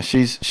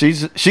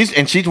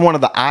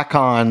of the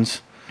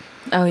icons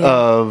Oh yeah.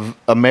 of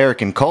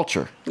American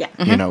culture. Yeah.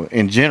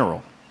 In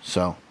general.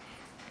 So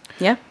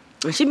Yeah.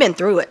 She's been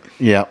through it.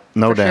 yeah,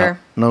 no For doubt, sure.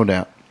 no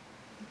doubt.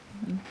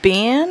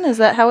 Ben, is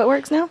that how it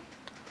works now?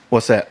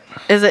 What's that?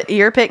 Is it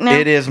your pick now?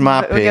 It is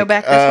my pick. We go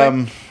back this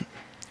way.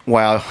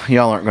 Wow,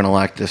 y'all aren't going to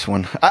like this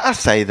one. I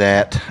say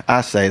that,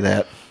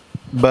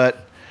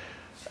 but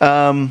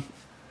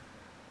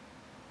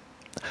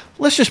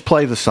let's just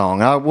play the song.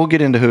 We'll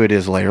get into who it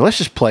is later. Let's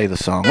just play the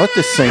song. Let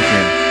this sink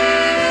in.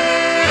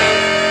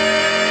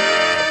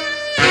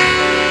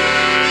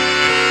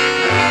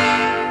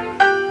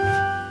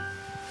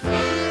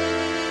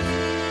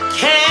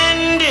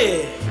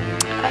 Candy,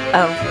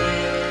 Oh,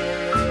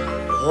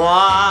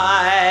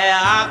 why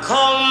I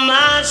call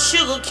my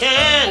sugar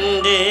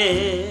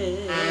candy.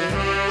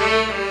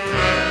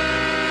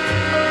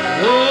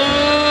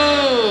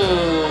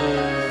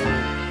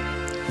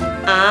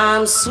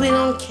 I'm sweet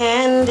on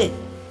candy,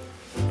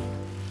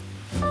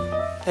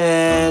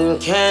 and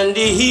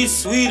candy he's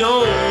sweet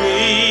on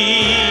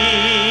me.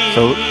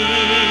 So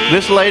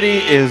this lady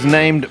is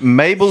named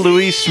Mabel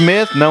Louise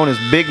Smith, known as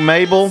Big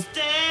Mabel.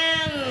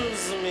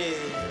 Stands me.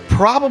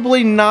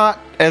 Probably not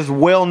as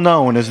well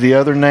known as the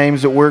other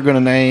names that we're going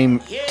to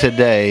name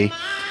today.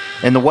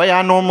 And the way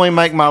I normally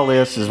make my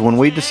list is when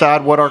we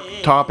decide what our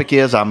topic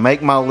is, I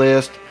make my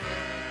list.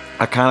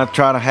 I kind of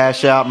try to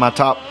hash out my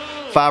top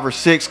 5 or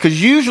 6,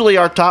 because usually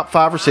our top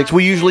 5 or 6,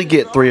 we usually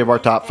get 3 of our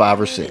top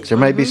 5 or 6. There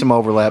may be some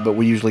overlap, but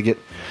we usually get.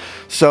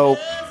 So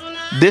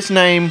this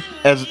name,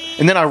 and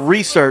then I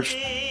researched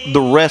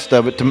the rest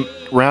of it to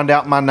round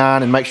out my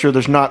 9 and make sure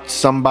there's not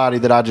somebody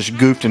that I just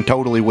goofed and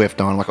totally whiffed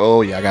on. Like,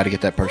 oh yeah, I got to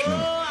get that person in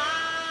there.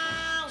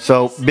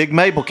 So Big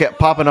Mabel kept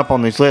popping up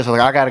on these lists. I was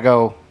like, I got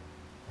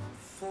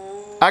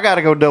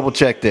to go double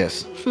check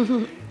this.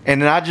 And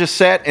then I just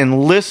sat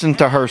and listened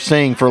to her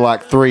sing for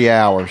like 3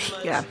 hours.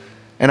 Yeah.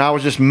 And I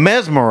was just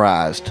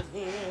mesmerized,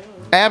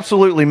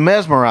 absolutely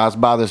mesmerized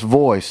by this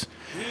voice.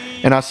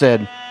 And I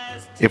said,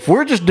 if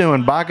we're just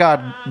doing, by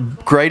God,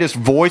 greatest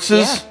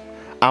voices, Yeah.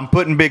 I'm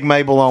putting Big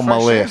Mabel on my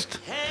sure. list.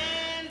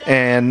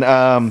 And,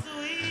 I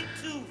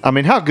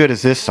mean, how good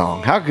is this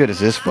song? How good is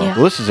this vocal? Yeah.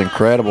 This is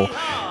incredible.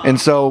 And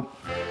so,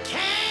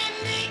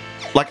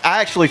 like,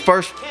 I actually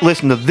first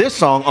listened to this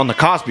song on The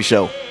Cosby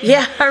Show.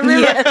 Yeah, I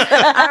remember.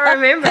 I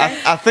remember.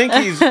 I think,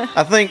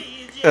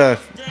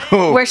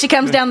 where she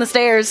comes down the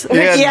stairs.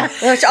 Yeah. Yeah,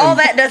 which all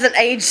that doesn't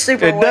age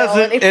super it well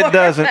doesn't, anymore. it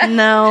doesn't.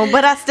 No,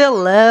 but I still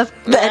love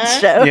that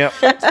show. Yep.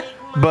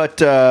 But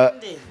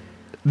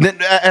then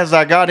as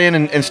I got in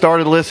and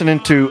started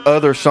listening to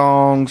other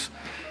songs,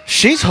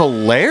 she's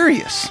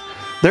hilarious.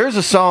 There's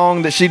a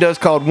song that she does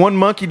called One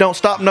Monkey Don't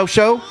Stop No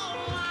Show,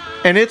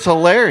 and it's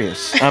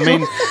hilarious. I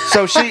mean,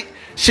 so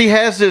she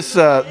has this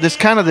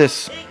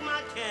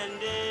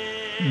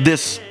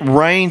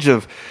range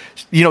of,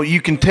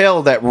 you can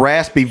tell that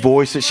raspy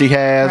voice that she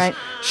has. Right.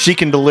 She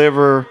can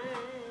deliver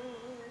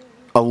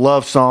a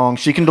love song.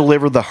 She can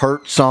deliver the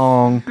hurt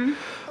song. Mm-hmm.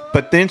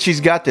 But then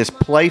she's got this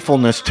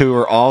playfulness to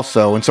her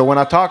also. And so when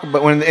I talk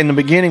about, in the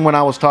beginning when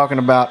I was talking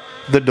about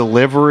the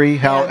delivery,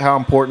 how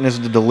important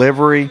is the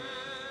delivery,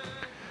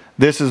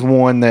 this is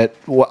one that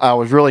I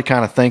was really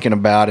kind of thinking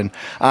about. And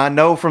I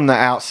know from the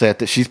outset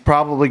that she's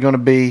probably going to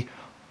be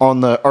on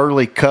the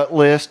early cut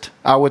list,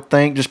 I would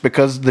think, just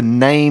because the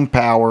name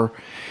power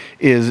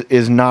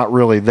is not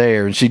really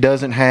there. And she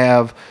doesn't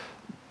have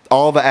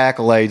all the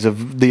accolades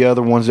of the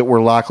other ones that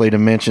we're likely to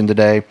mention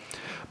today.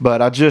 But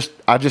I just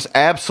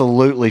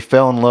absolutely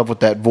fell in love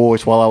with that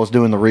voice while I was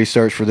doing the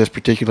research for this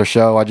particular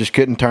show. I just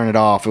couldn't turn it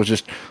off. It was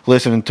just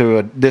listening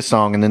to this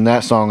song and then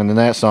that song and then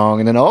that song.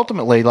 And then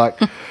ultimately, like,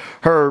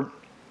 her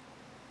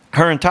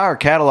entire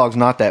catalog's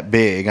not that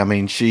big. I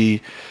mean,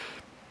 she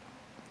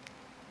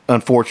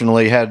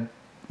unfortunately had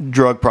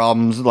drug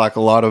problems like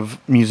a lot of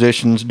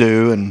musicians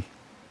do,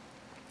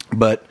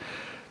 but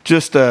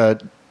just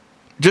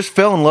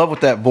fell in love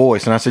with that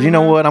voice. And I said, you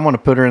know what? I'm going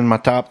to put her in my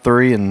top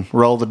 3 and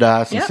roll the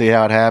dice and see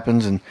how it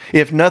happens. And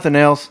if nothing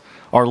else,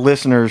 our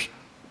listeners,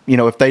 you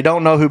know, if they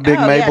don't know who Big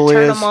Mabel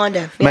turn is, them on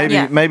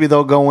to- maybe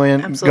they'll go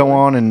Absolutely.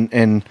 on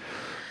and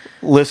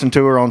listen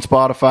to her on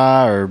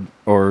Spotify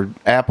or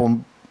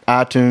Apple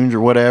iTunes or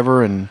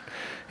whatever and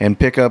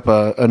pick up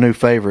a new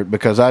favorite,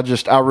 because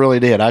I really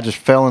did. I just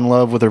fell in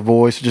love with her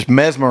voice, just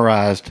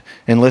mesmerized,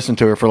 and listened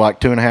to her for like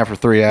 2.5 or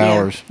 3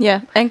 hours.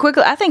 Yeah. And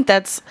quickly, I think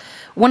that's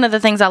one of the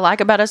things I like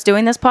about us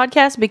doing this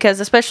podcast, because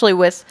especially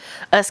with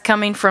us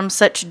coming from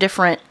such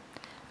different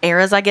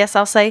eras, I guess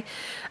I'll say,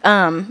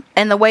 and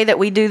the way that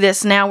we do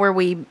this now, where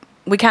we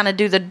kind of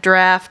do the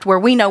draft where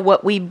we know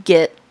what we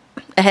get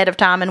ahead of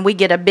time, and we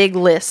get a big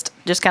list,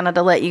 just kind of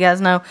to let you guys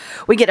know,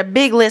 we get a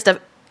big list of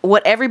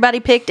what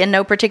everybody picked in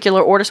no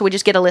particular order, so we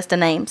just get a list of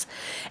names,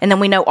 and then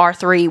we know our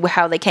 3,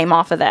 how they came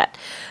off of that.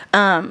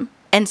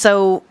 And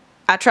so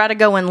I try to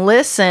go and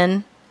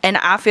listen, and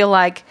I feel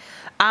like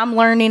I'm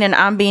learning and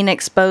I'm being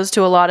exposed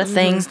to a lot of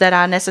things that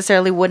I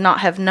necessarily would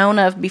not have known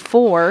of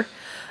before.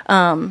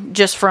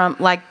 Just from,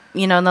 like,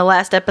 you know, in the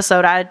last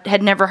episode, I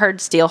had never heard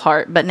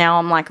Steelheart, but now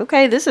I'm like,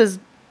 okay, this is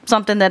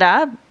something that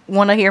I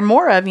want to hear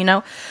more of, you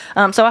know?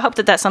 So I hope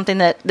that that's something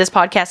that this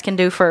podcast can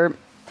do for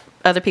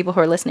other people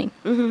who are listening.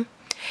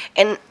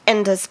 And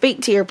to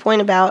speak to your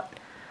point about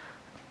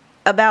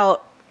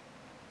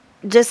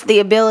just the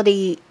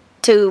ability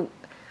to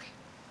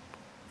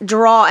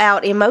draw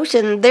out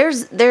emotion,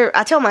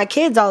 I tell my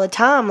kids all the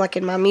time, like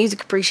in my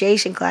music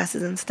appreciation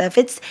classes and stuff,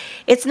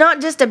 it's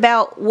not just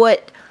about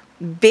what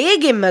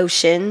big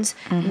emotions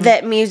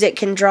that music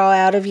can draw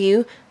out of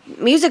you.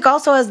 Music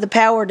also has the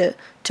power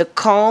to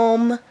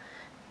calm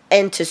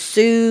and to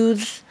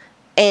soothe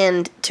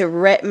and to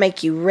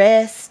make you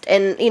rest.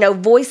 And, you know,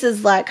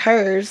 voices like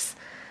hers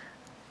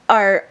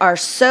are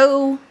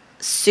so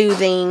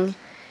soothing,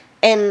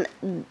 and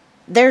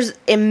there's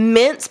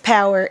immense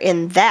power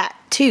in that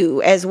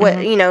too, as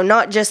what, you know,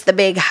 not just the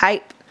big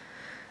hype,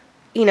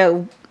 you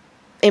know,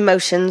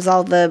 emotions,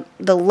 all the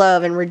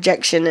love and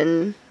rejection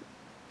and,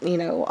 you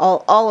know,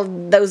 all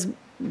of those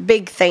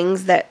big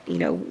things that, you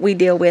know, we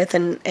deal with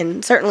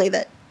and certainly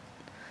that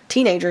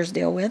teenagers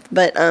deal with.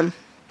 But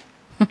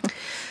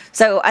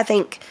so I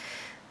think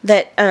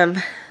that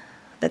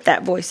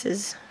that voice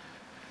is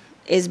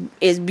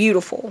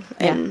beautiful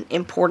and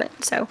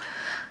important.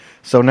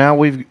 So now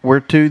we're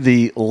to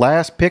the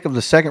last pick of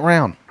the second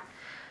round.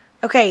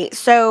 okay,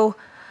 so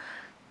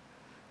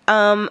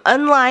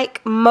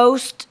unlike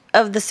most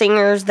of the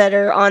singers that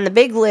are on the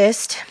big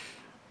list,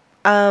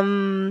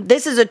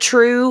 this is a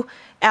true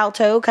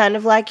alto, kind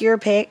of like your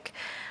pick.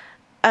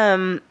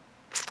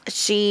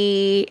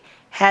 She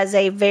has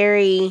a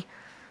very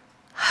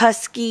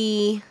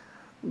husky,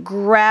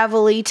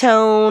 gravelly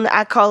tone.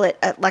 I call it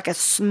like a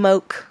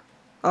smoke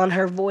on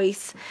her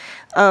voice.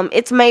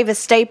 It's Mavis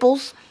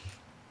Staples,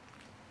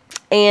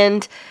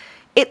 and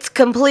it's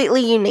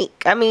completely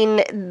unique. I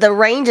mean, the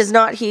range is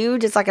not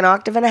huge. It's like an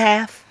octave and a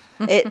half.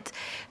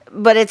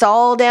 But it's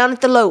all down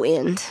at the low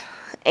end.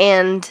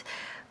 And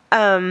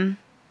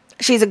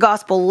she's a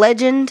gospel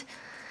legend.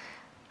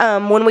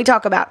 When we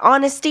talk about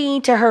honesty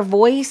to her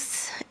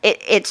voice,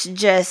 it's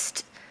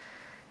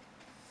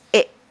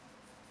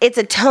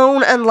a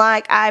tone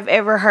unlike I've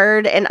ever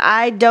heard, and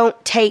I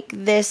don't take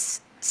this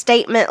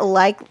statement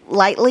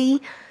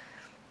lightly.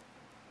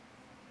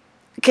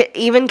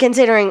 Even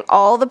considering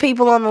all the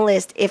people on the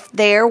list, if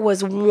there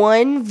was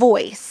one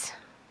voice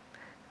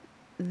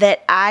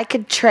that I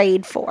could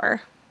trade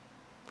for,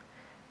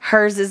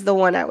 hers is the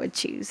one I would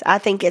choose. I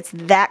think it's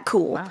that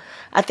cool. Wow.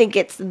 I think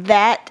it's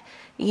that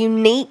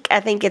unique. I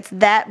think it's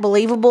that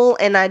believable,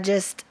 and I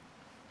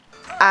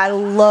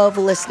love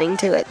listening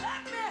to it.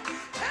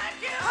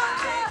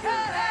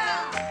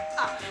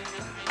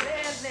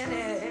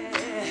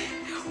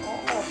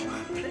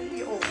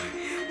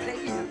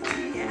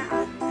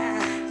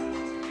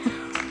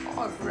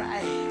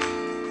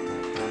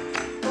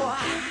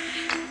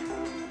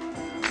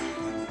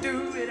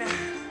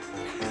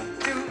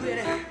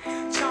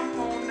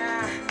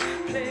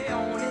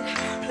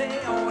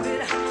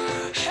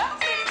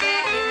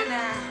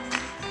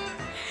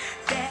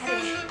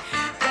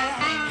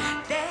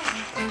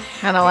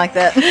 I don't like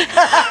that.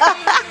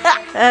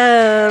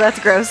 Oh, that's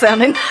gross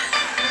sounding.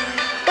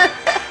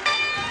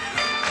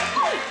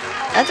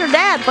 That's her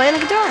dad playing the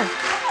guitar.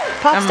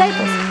 Pop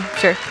Staples.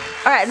 Sure.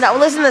 All right, now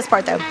listen to this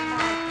part though.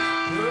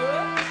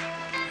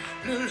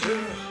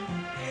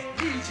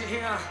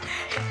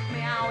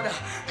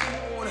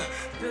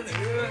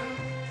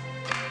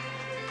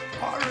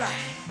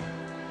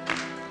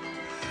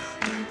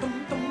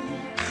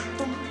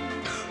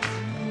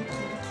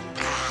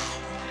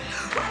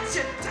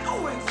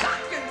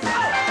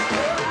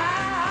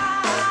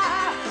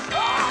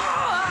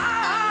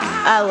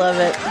 I love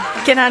it.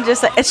 Can I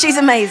just say, she's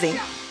amazing.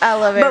 I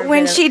love it. But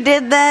when she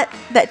did that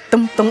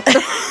thump, thump,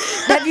 thump,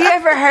 have you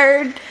ever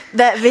heard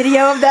that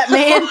video of that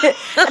man?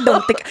 I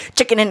don't think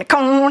chicken in the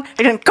corn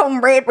and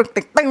cornbread.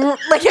 Like,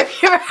 have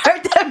you ever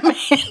heard that man?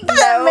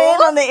 That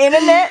man on the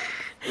internet?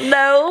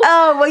 No.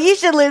 Oh, well, you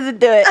should listen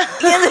to it.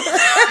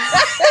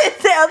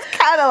 It sounds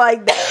kind of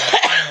like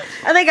that.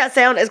 I think I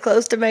sound as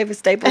close to Mavis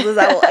Staples as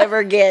I will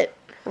ever get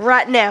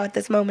right now at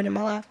this moment in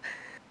my life.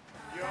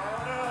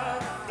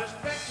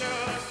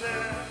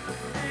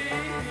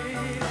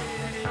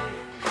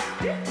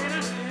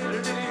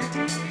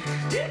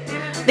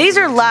 These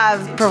are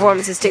live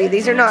performances too.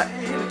 These are not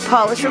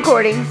polished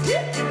recordings.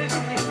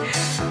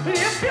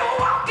 If you're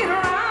walking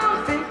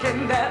around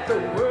thinking that the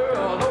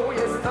world owes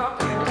you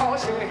something,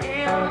 cause you're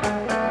here,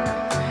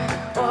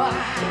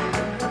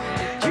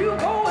 you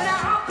going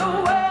out the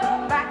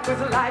world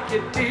backwards like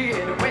you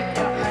did when you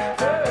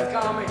first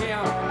come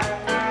here.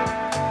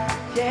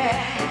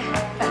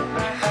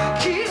 Yeah,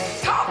 keep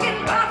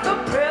talking about the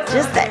present.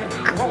 Just that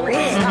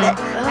grin. That,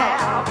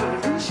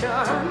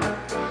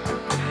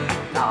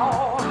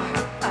 No,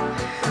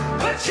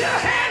 put your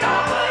hand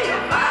over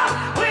your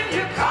mouth when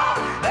you call.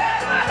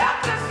 That'll help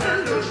the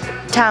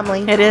solution.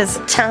 timely. It is.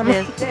 Timely.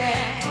 It is.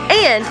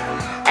 And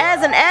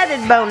as an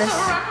added bonus,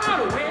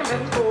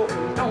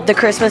 the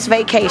Christmas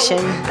Vacation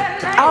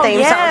theme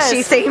yes. song.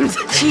 She sings.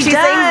 She sings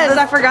does.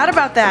 the- I forgot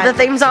about that. the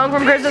theme song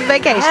from Christmas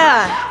Vacation.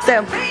 Yeah. So,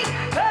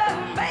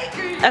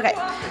 okay.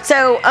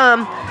 So,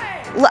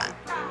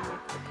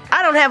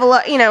 I don't have a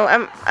lot,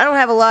 I don't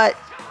have a lot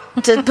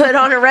to put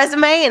on her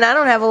resume, and I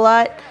don't have a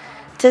lot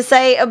to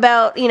say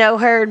about,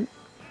 her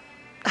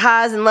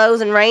highs and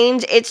lows and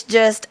range. It's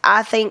just,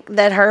 I think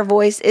that her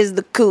voice is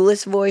the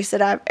coolest voice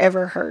that I've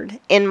ever heard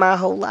in my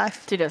whole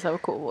life. She does have a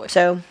cool voice.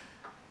 So,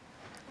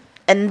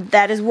 and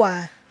that is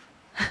why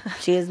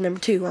she is number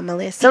 2 on my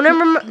list. So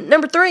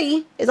number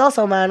 3 is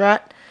also mine,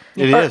 right?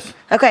 It is.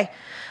 Okay.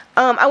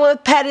 I went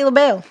with Patti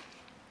LaBelle.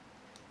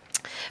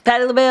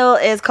 Patti LaBelle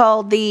is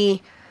called the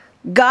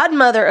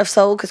godmother of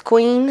soul because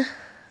Queen,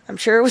 I'm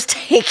sure, it was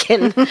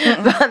taken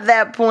by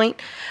that point.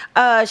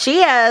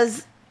 She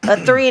has a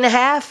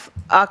 3.5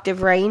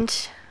 octave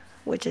range,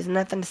 which is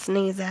nothing to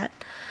sneeze at.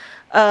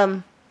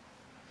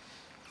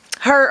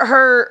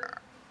 Her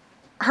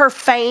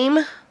fame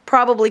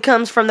probably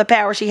comes from the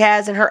power she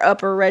has in her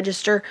upper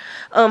register.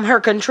 Her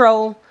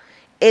control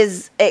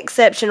is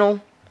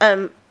exceptional.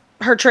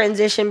 Her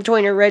transition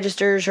between her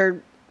registers,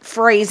 her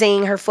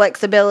phrasing, her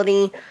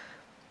flexibility,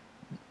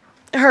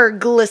 her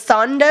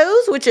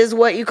glissandos, which is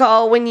what you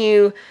call when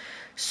you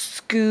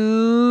scoop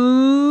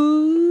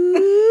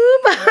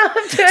up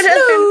to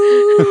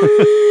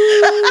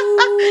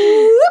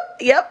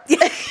Yep.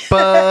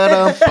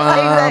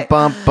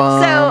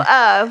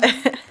 Ba-dum-bum-bum-bum.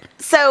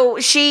 So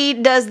she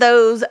does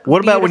those.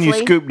 What about when you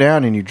beautifully. scoop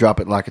down and you drop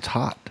it like it's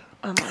hot?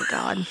 Oh my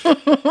God.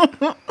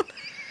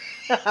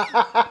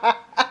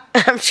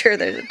 I'm sure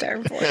there's a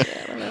term for it.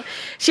 I don't know.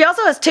 She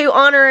also has 2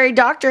 honorary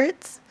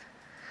doctorates,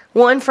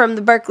 one from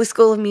the Berklee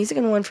School of Music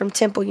and one from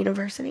Temple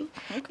University,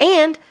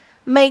 and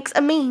makes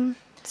a mean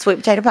sweet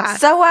potato pie.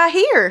 So I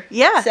hear.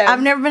 Yeah. So-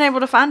 I've never been able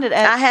to find it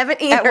at, I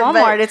haven't at either, Walmart.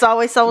 but- It's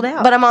always sold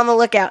out. But I'm on the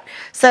lookout.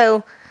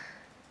 So,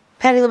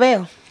 Patti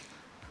LaBelle.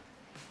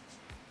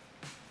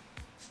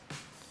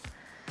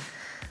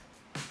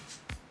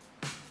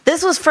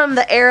 This was from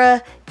the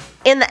era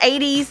in the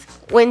 80s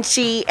when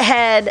she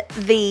had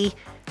the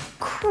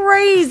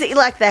crazy,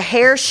 like the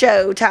hair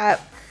show type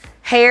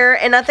hair.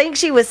 And I think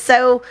she was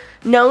so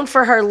known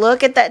for her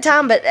look at that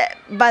time, but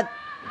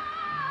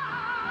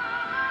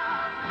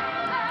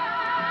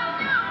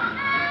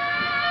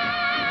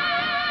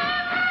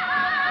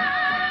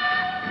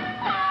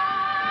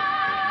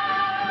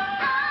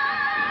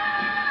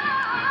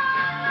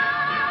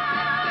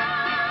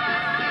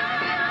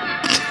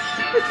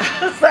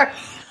sorry.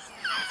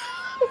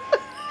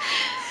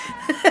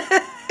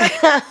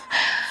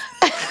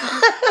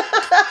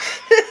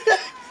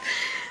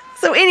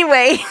 So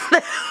anyway,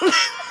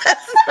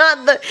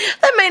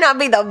 that may not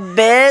be the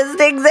best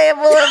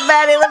example of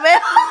Patti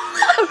LaBelle.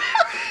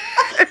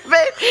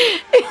 But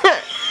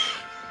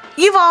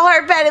you've all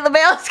heard Patti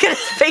LaBelle's going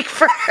to speak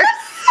for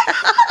herself.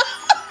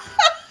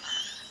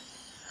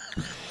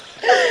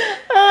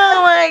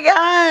 Oh my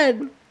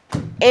God.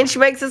 And she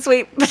makes a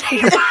sweet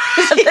potato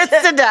pie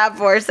that's to die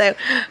for. So,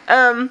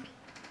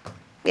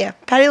 yeah,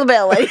 Patti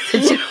LaBelle, ladies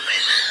and gentlemen.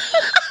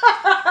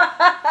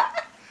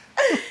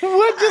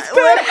 What just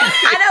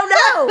I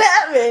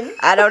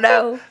don't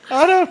know.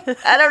 I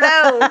don't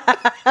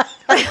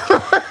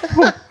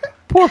know.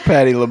 Poor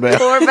Patti LaBelle.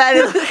 Poor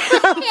Patti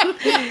LaBelle.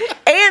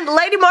 And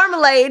Lady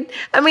Marmalade.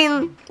 I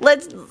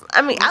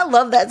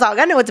love that song.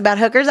 I know it's about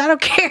hookers. I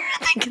don't care.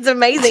 I think it's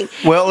amazing.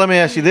 Well, let me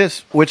ask you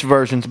this: which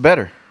version's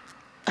better?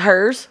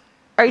 Hers?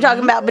 Are you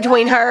talking about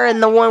between her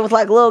and the one with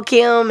like Lil'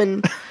 Kim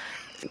and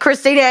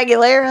Christina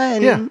Aguilera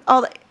and Yeah.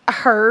 all that?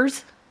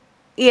 Hers?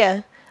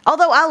 Yeah.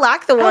 Although I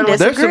like the one with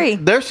disagree.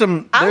 There's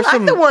some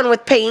the one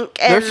with Pink.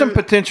 And there's some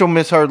potential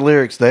misheard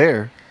lyrics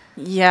there.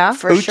 Yeah.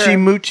 for Uchi sure.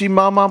 moochie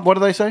mama. What do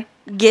they say?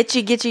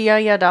 Getcha, ya,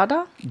 ya, da,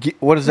 da.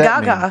 What does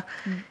that Gaga.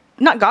 mean?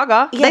 Not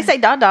Gaga. Yeah. They say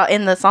da, da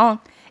in the song.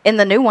 In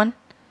the new one.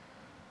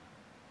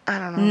 I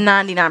don't know.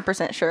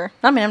 99% sure.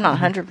 I mean, I'm not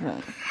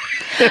 100%.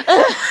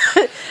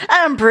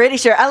 I'm pretty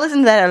sure. I listen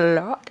to that a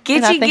lot.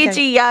 And I Gitchy, think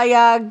gitchy, ya,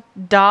 ya.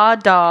 Da,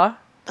 da.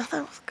 Oh,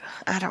 that was good.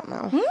 I don't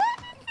know.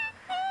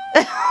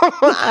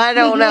 I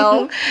don't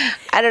know.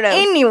 I don't know.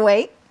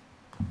 Anyway.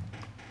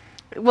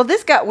 Well,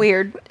 this got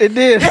weird. It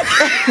did.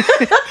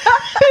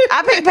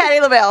 I picked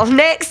Patti LaBelle.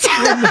 Next.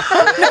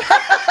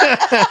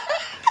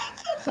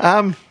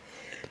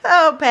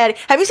 Oh, Patty.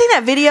 Have you seen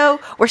that video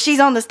where she's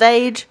on the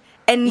stage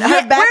and her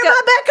Yeah, backup, where are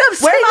my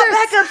backup where are my singers?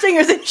 backup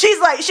singers? And she's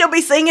like, she'll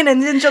be singing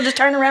and then she'll just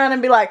turn around and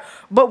be like,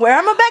 but where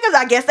are my backups?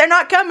 I guess they're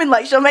not coming.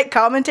 Like, she'll make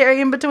commentary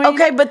in between.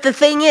 Okay, but the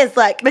thing is,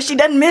 like, But she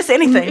doesn't miss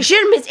anything. she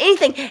didn't miss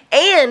anything.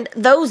 And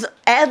those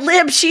ad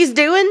libs she's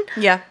doing,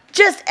 Yeah.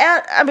 just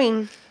out. I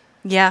mean,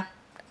 Yeah.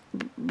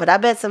 but I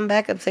bet some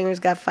backup singers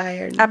got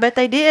fired I bet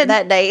they did.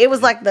 that day. It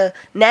was like the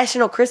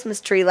National Christmas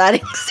Tree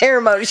Lighting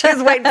Ceremony. She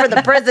was waiting for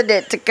the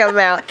president to come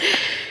out.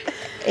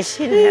 And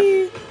she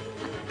didn't have.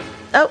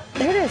 Oh,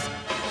 there it is.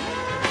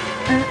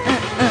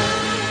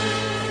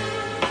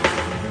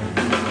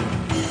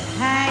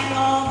 Hang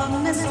all the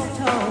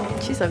mistletoe.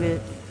 She's so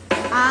good.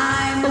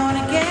 I'm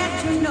gonna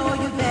get to know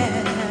you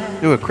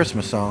better. Do a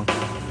Christmas song.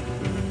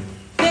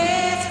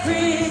 This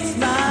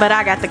Christmas. But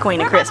I got the Queen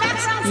of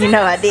Christmas. You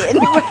know I did.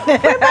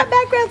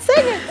 Background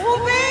singer. Oh,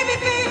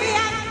 baby,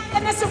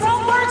 and there's the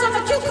wrong words on the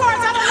cue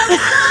cards. I don't know the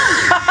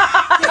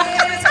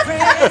song. This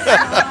Christmas.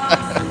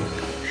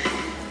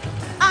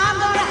 I'm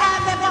gonna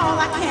have them all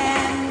I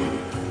can.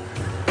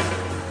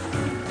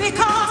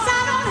 Because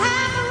I don't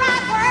have the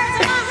right words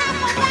and I have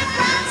no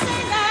background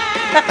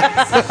singers.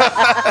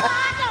 I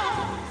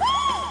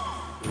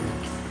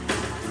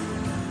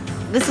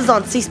don't. This is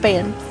on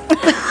C-SPAN.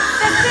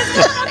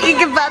 You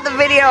can find the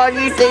video on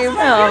YouTube.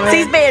 Oh, man.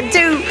 C-SPAN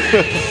 2.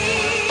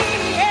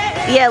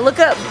 Yeah, look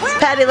up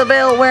Patti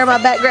LaBelle, Where Are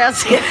My Background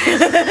Singers?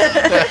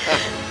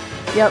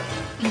 Yep.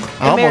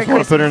 I almost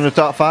want to put her in the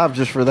top 5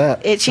 just for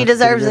that. She That's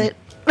deserves pretty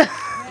it.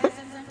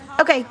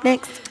 Okay,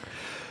 next.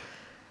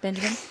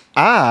 Benjamin.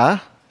 I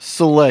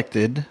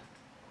selected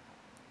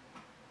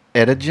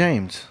Etta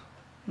James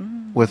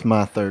with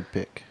my third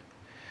pick.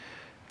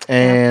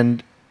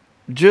 And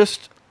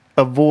just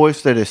a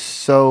voice that is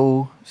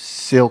so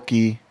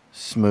silky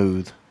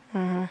smooth.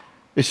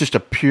 It's just a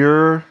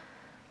pure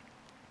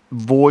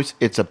voice.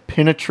 It's a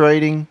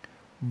penetrating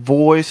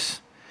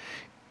voice.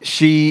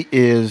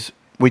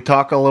 We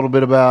talk a little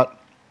bit about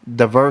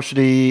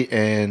diversity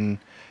and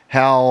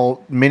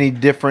how many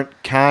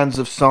different kinds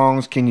of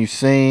songs can you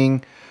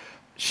sing.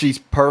 She's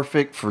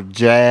perfect for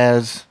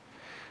jazz.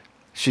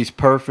 She's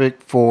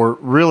perfect for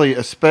really,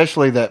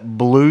 especially that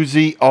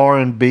bluesy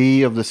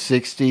R&B of the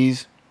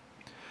 60s.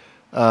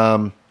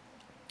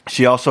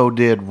 She also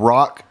did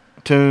rock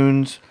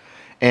tunes.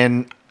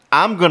 And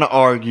I'm going to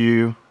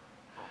argue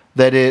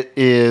that it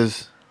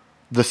is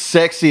the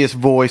sexiest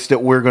voice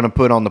that we're going to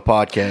put on the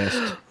podcast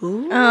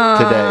today.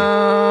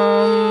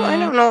 I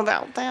don't know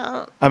about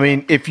that. I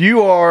mean, if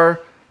you are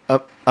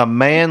a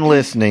man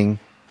listening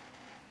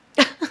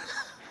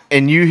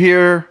and you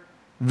hear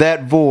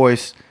that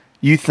voice,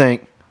 you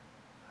think,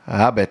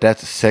 I bet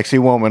that's a sexy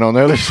woman on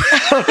the other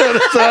side, on the other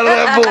side of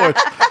that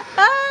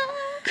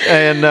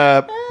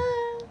voice.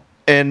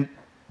 And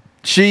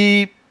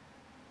she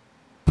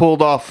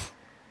pulled off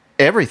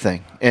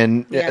everything.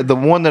 And Yeah. the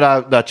one that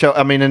I chose,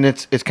 I mean, and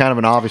it's kind of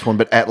an obvious one,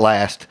 but At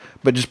Last.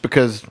 But just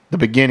because the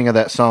beginning of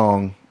that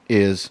song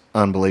is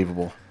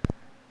unbelievable.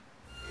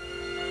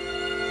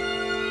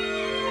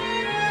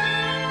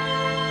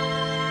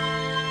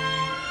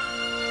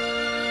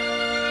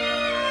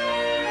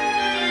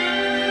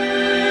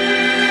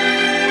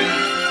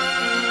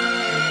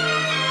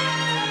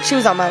 She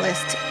was on my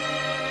list.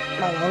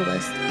 My long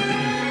list.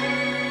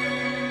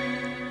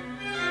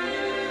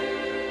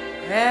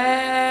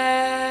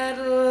 At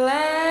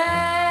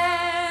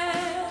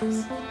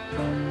last,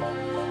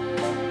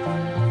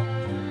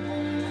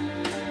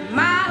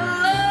 my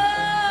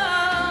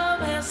love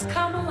has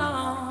come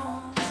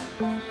along.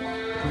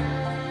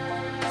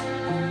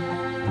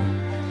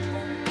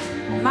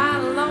 My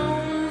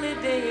lonely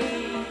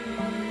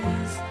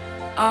days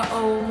are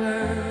over,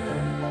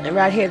 And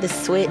right here,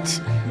 this switch,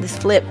 this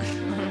flip.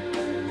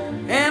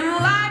 and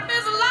life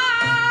is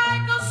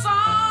like a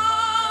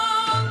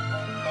song.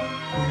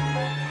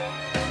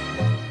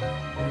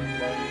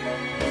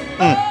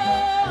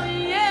 Oh,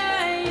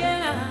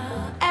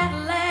 yeah, at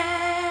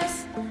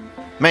last.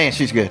 Man,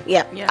 she's good.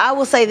 Yeah. Yeah. I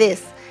will say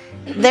this.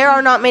 There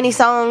are not many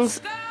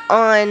songs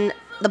on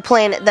the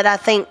planet that I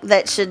think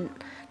that should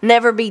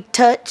never be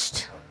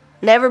touched,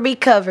 never be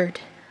covered.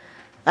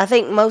 I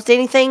think most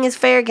anything is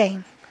fair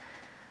game.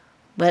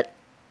 But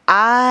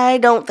I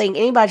don't think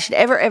anybody should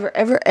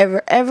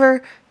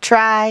ever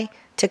try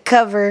to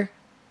cover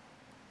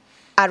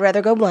I'd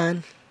Rather Go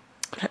Blind.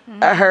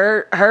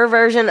 Her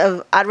version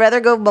of "I'd Rather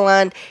Go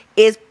Blind"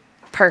 is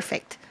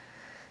perfect,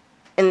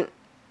 and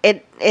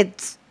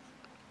it's.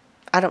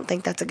 I don't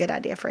think that's a good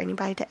idea for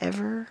anybody to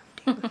ever.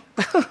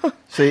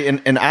 See,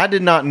 and I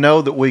did not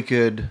know that we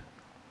could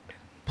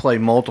play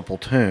multiple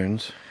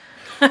tunes.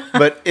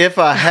 But if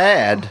I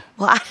had,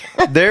 Well,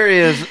 there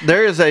is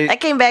a. that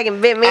came back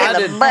and bit me in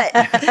the butt.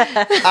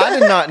 I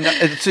did not know.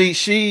 See,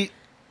 she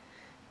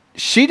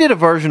did a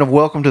version of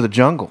 "Welcome to the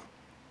Jungle."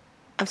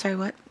 I'm sorry,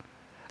 what?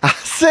 I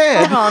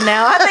said Oh,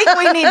 now I think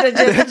we need to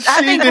just.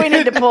 I think we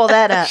need to pull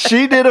that up.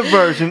 she did a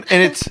version,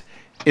 and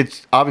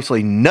it's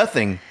obviously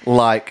nothing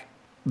like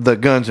the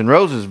Guns N'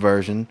 Roses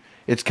version.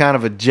 It's kind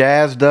of a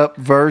jazzed up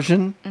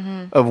version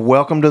of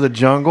 "Welcome to the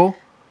Jungle,"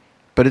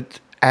 but it's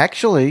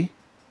actually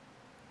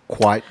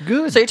quite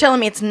good. So you're telling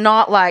me it's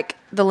not like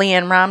the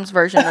Leanne Rimes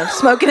version of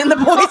 "Smoking in the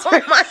Boys'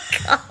 Room," Oh my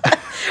god!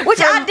 which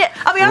I did.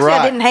 I'll be honest, with you,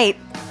 Right. I didn't hate.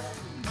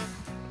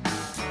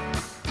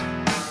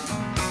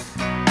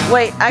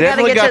 Wait, I gotta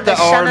Definitely get to got the the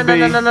shun. R&B.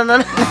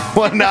 No.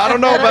 Well, no, I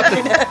don't know about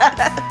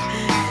the.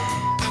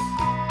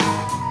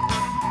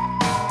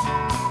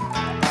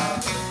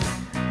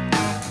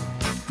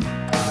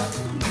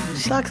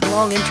 She likes a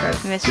long intro.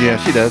 Yeah,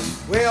 she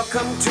does.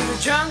 Welcome to the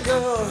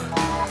jungle.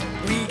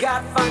 We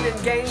got fun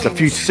and games. It's a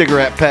few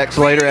cigarette packs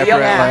later after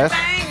that last.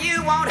 Everything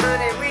you want,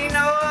 honey, we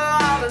know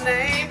all the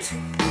names.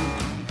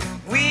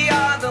 We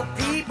are the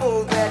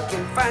people that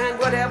can find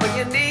whatever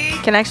you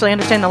need. Can actually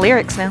understand the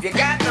lyrics now. You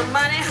got the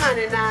money,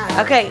 honey,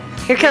 now. Okay,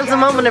 here comes the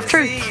moment of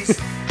truth.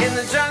 In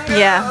the jungle.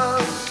 Yeah.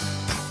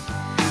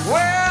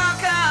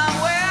 Welcome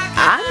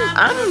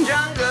I'm- to the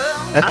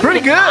jungle. That's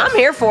pretty good. I'm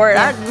here for it.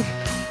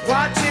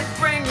 Watch it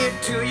bring you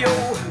to your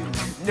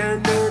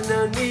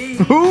knee.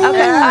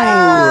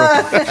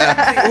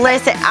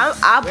 Listen,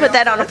 I'll put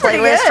that on a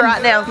playlist good.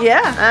 right now.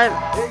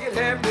 Yeah. Dig it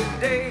every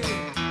day.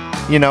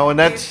 You know, and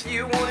that's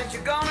You want it,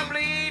 you're gonna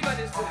bleed, but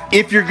it's the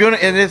if you're gonna.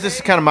 And this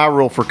is kind of my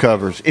rule for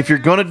covers. If you're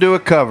gonna do a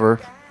cover,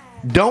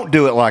 don't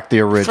do it like the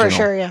original. For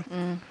sure, yeah.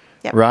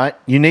 Right?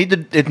 You need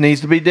to. It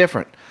needs to be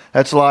different.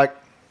 That's like.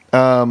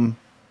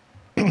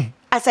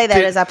 I say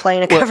that as I play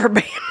in a cover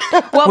band.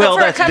 Well, Well, but for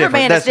a that's cover different.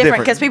 band, That's it's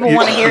different different. because people You-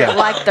 want to hear yeah. it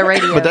like the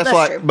radio. But that's That's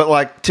like, true. but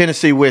like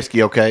Tennessee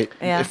whiskey. Okay.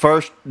 Yeah.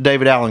 First,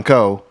 David Allan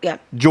Coe. Yeah.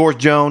 George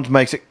Jones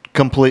makes it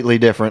completely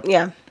different.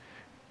 Yeah.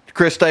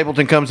 Chris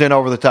Stapleton comes in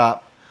over the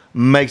top,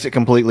 makes it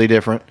completely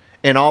different,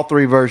 and all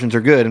three versions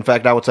are good. In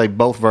fact, I would say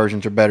both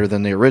versions are better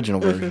than the original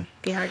version.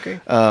 Yeah, I agree.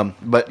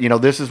 But you know,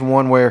 this is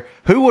one where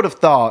who would have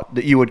thought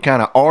that you would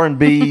kind of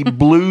R&B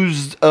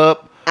blues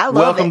up I love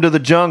 "Welcome it. to the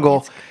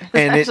Jungle,"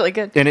 and actually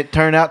good. and it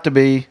turned out to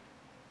be,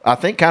 I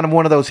think, kind of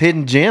one of those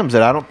hidden gems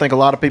that I don't think a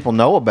lot of people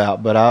know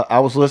about. But I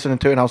was listening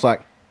to it and I was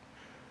like,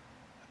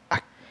 I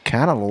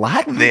kind of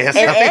like this.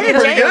 I think it's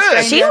pretty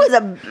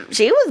good.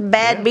 She was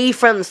bad B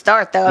from the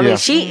start, though. I Yeah.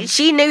 mean,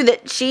 she knew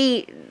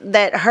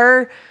that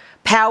her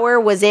power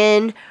was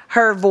in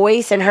her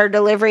voice and her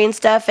delivery and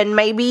stuff, and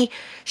maybe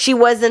she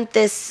wasn't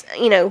this,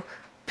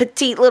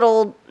 petite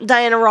little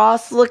Diana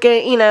Ross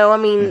looking. I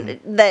mean,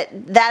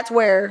 that's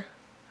where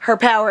her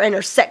power and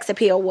her sex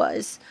appeal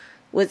was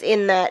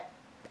in that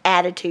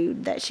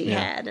attitude that she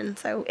had, and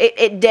so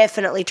it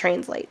definitely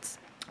translates.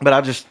 But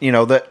I just,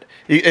 that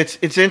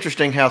it's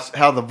interesting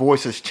how the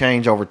voices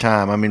change over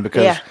time. I mean,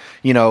 because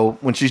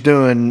when she's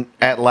doing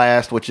 "At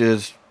Last," which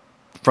is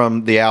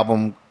from the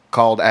album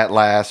called "At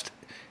Last"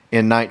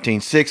 in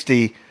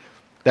 1960,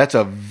 that's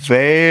a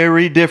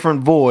very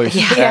different voice.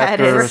 Yeah, it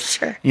after, is.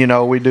 Sure.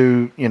 we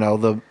do,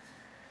 the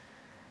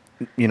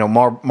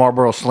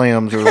Marlboro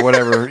Slims or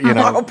whatever,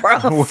 Marlboro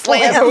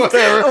Slims.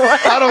 whatever.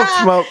 I don't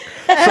smoke.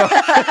 So,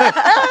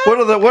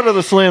 what are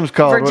the Slims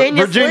called?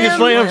 Virginia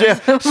Slims.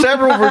 Slims? Yeah,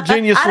 several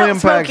Virginia I Slim don't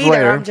smoke packs either.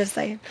 later. I'm just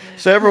saying.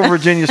 Several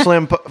Virginia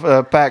Slim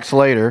packs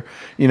later,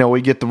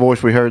 we get the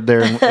voice we heard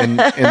there in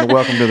the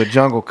 "Welcome to the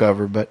Jungle"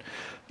 cover. But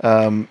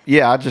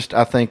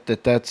I think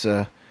that's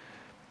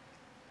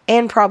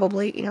And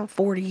probably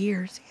 40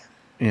 years.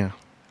 yeah.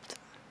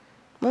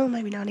 Well,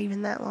 maybe not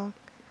even that long.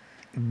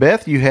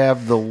 Beth, you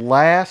have the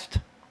last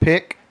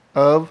pick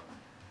of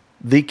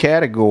the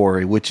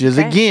category, which is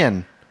Okay.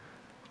 again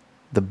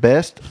the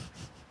best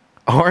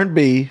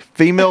R&B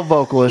female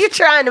vocalist You're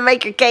trying to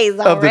make your case of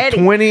the already.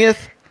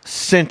 20th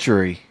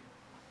century.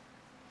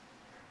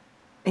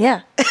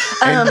 Yeah.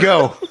 And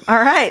go. All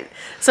right.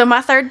 So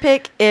my third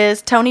pick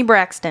is Toni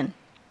Braxton.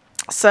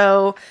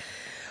 So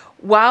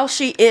while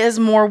she is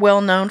more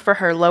well known for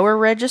her lower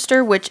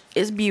register, which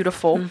is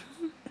beautiful,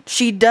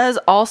 she does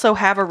also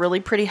have a really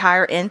pretty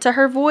higher end to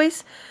her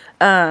voice.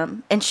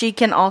 And she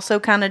can also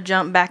kind of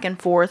jump back and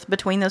forth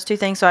between those two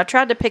things. So I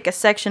tried to pick a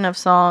section of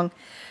song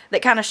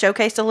that kind of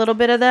showcased a little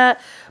bit of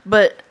that.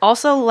 But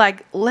also,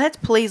 let's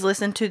please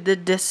listen to the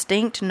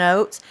distinct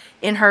notes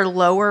in her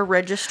lower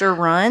register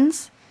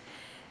runs.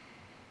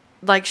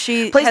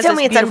 She Please has tell this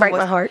me it's beautiful Unbreak My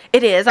voice. Heart.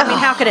 It is. I mean,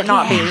 how could it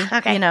not yeah. be?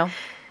 Okay.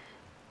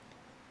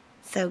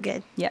 So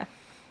good. Yeah.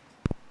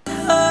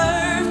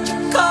 Heard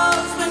you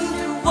calls when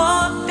you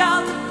walked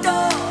out the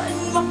door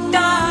and walked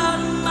out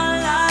of my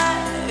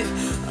life.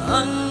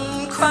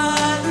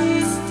 Uncried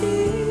these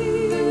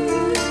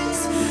tears.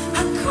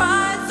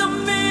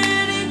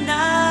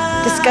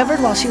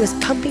 discovered while she was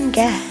pumping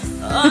gas.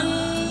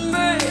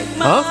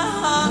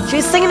 Huh? She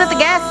was singing at the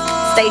gas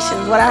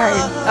station, is what I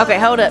heard. Okay,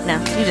 hold up now.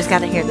 You just got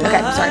to hear this.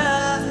 Okay, sorry.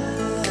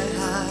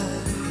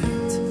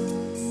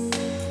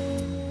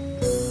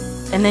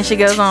 And then she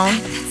goes on.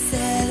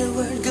 Said a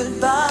word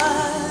goodbye.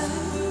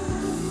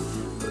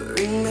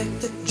 Bring back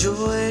the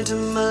joy to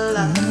my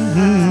life.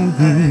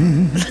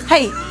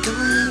 Hey,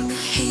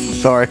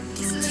 Sorry.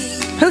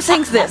 who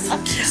sings this?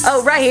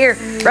 Oh, right here.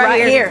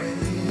 Right, here.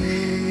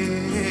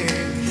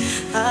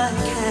 I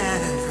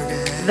can't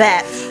forget.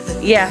 That.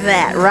 Yeah,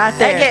 that right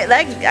there.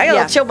 I got a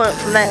little chill bump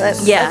from that.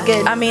 That's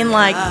good. I mean,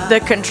 like the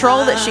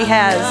control that she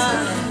has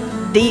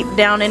deep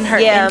down in her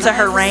into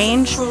her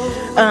range.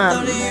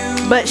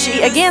 But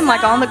she again,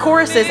 like on the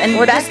choruses and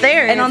We're back, just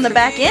there. and on the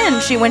back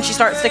end, when she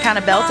starts to kind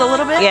of belt a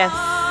little bit.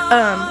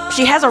 Yeah.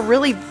 She has a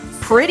really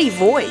pretty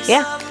voice.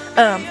 Yeah.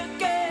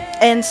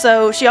 And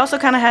so she also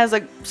kind of has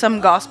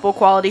some gospel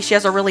quality. She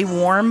has a really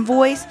warm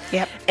voice.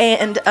 Yep.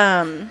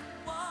 And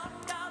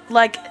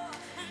like,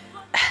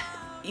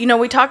 you know,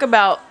 we talk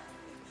about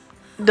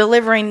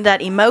delivering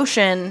that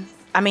emotion.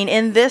 I mean,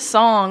 in this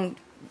song,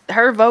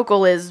 her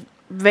vocal is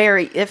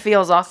it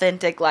feels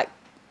authentic. Like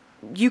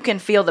you can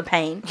feel the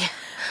pain.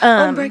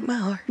 Break my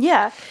heart.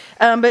 Yeah.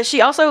 But she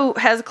also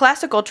has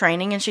classical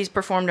training, and she's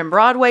performed in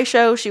Broadway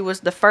shows. She was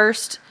the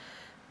first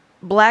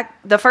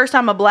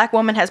time a black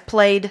woman has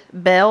played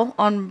Belle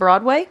on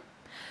Broadway.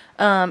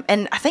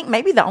 And I think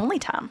maybe the only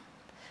time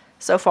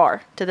so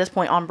far to this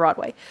point on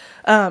Broadway.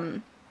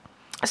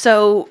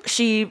 So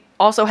she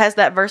also has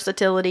that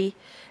versatility,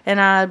 and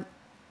I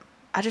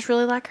just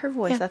really like her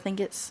voice. Yeah. I think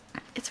it's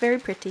very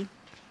pretty.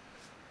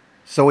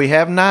 So we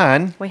have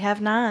 9. We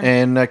have 9.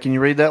 And can you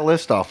read that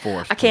list off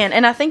for us? I can,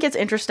 and I think it's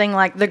interesting,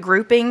 like the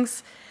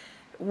groupings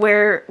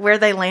where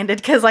they landed,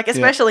 because like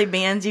especially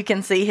Ben's, you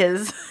can see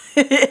his.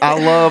 I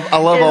love his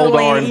old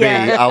lean, R&B.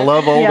 yeah. I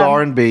love old Yeah.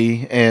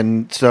 R&B,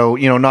 and so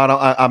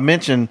I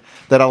mentioned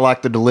that I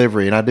like the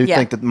delivery, and I do Yeah.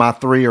 think that my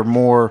 3 are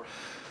more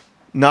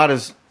not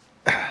as.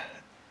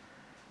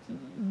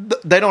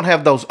 They don't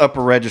have those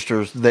upper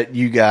registers that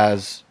you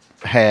guys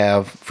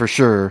have for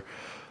sure,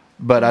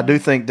 but I do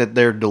think that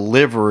their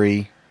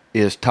delivery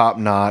is top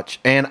notch,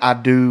 and I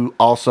do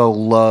also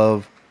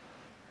love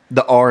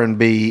the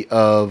R&B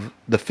of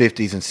the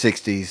 50s and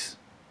 60s.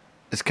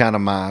 It's kind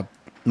of my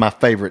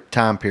favorite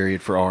time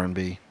period for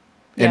R&B,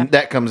 and Yeah.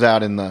 that comes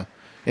out in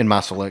my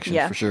selection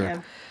Yeah. for sure. Yeah.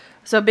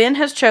 So Ben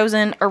has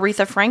chosen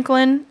Aretha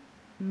Franklin,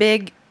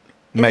 Big.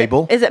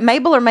 Mabel, Is it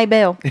Mabel or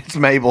Maybelle? it's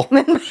Mabel.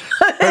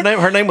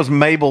 her name was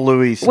Mabel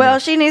Louise. Well,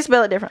 she needs to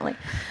spell it differently.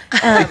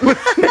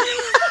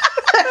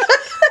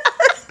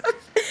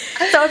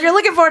 So if you're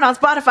looking for it on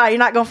Spotify, you're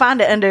not going to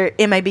find it under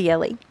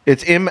Mable.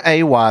 It's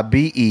Maybelle.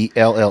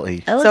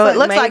 So it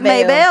looks like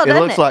Maybelle, It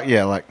doesn't looks like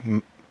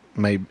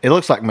it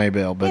looks like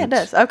Maybelle, but Yeah, it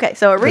it's- does. Okay,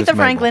 so but it's Aretha Mabel.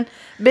 Franklin,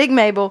 Big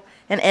Mabel,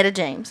 and Etta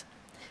James.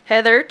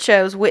 Heather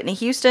chose Whitney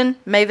Houston,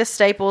 Mavis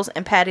Staples,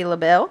 and Patti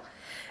LaBelle.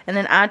 And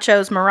then I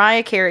chose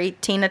Mariah Carey,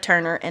 Tina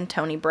Turner, and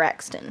Toni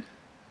Braxton.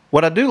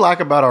 What I do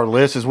like about our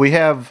list is we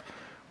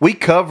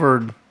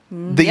covered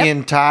the Yep.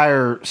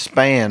 entire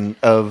span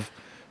of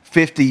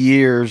 50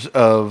 years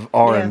of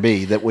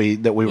R&B that we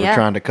were Yeah.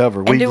 trying to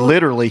cover. And We do-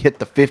 literally hit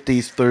the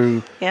 50s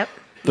through Yep.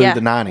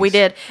 the 90s. We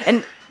did.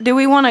 And do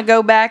we want to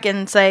go back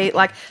and say,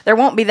 like, there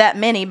won't be that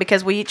many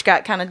because we each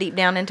got kind of deep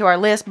down into our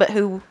list, but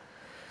who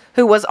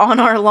was on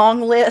our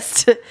long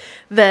list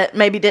that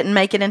maybe didn't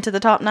make it into the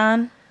top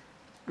 9?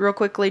 Real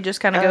quickly,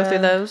 just kind of go through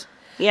those.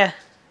 Yeah.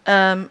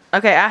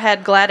 Okay, I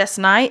had Gladys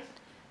Knight,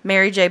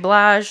 Mary J.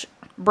 Blige,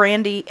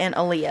 Brandy, and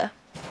Aaliyah.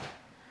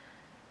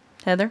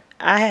 Heather?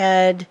 I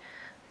had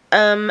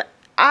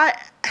I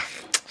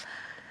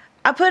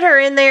put her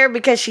in there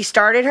because she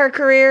started her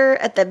career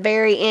at the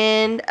very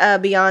end,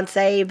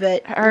 Beyonce,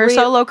 but Her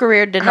solo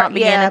career did not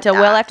begin until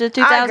well after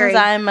the 2000s. agree.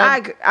 I am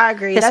a I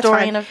agree.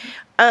 historian That's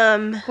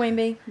of fine. Queen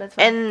Bee. That's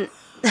fine. And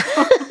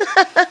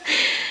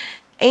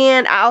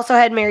and I also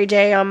had Mary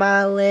J on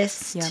my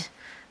list. Yeah.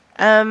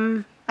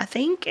 I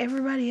think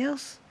everybody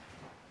else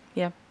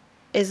Yeah.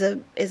 is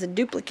a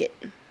duplicate.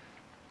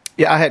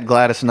 Yeah, I had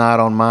Gladys Knight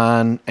on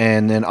mine,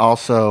 and then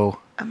also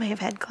I may have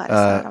had Gladys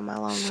Knight on my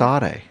long list.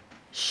 Sade.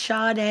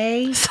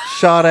 Sade.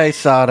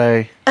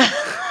 Sade.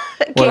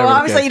 Okay, Whatever well, the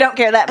obviously case. you don't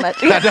care that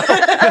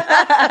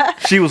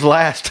much. She was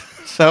last,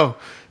 so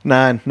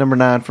number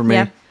 9 for me.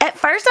 Yeah. At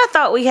first, I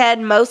thought we had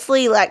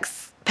mostly like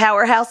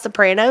powerhouse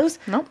sopranos.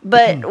 Nope.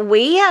 But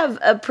we have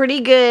a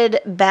pretty good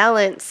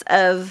balance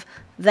of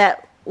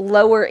that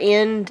lower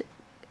end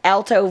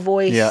alto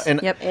voice. Yeah,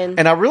 and Yep.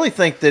 and I really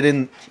think that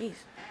in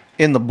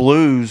the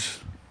blues,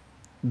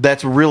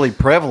 that's really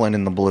prevalent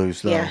in the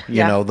blues, though. Yeah.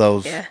 You know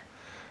those Yeah.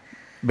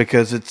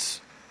 because it's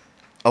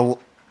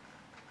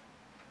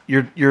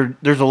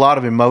there's a lot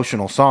of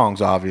emotional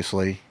songs,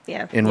 obviously,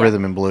 Yeah. in Yeah.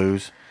 rhythm and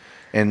blues,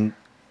 and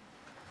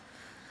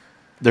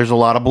there's a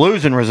lot of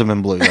blues in rhythm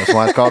and blues. That's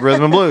why it's called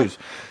rhythm and blues.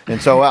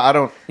 And so I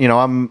don't,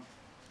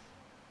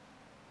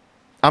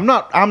 I'm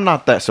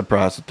not that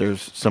surprised that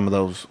there's some of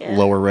those Yeah.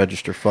 lower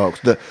register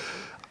folks.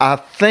 I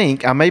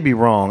think, I may be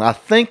wrong, I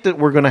think that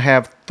we're going to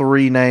have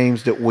 3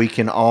 names that we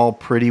can all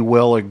pretty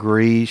well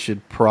agree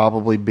should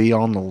probably be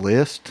on the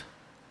list.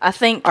 I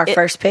think Our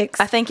first picks.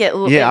 I think it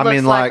looks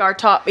mean, like our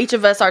top. Each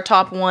of us, our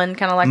top one,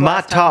 kind of like My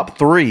last time. top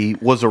 3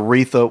 was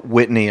Aretha,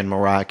 Whitney, and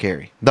Mariah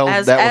Carey. That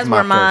as was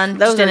my were mine, first.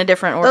 just in a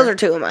different order. Those are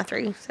 2 of my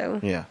 3. So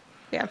Yeah.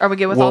 yeah. Are we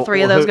good with all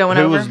 3 of those going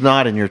who over? was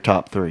not in your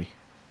top 3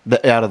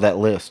 out of that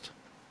list?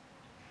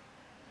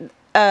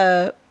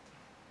 I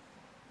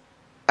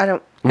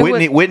don't.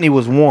 Whitney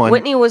was one.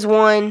 Whitney was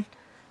one.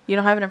 You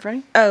don't have it in front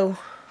of you? Oh,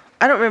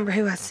 I don't remember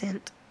who I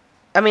sent.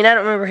 I mean, I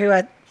don't remember who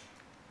I.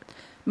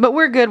 But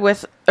we're good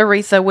with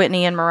Aretha,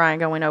 Whitney, and Mariah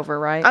going over,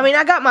 right? I mean,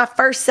 I got my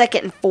first,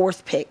 second, and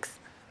fourth picks.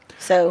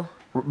 So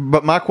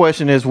But my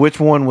question is, which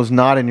one was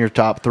not in your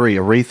top 3?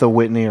 Aretha,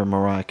 Whitney, or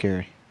Mariah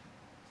Carey?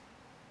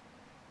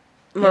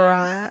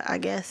 Mariah, I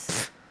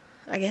guess.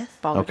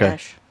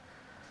 Balderdash.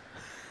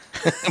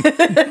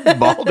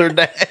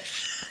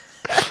 Balderdash.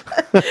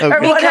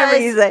 Or whatever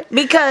you say.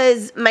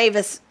 Because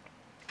Mavis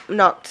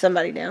knocked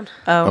somebody down.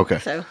 Oh, Okay.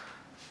 So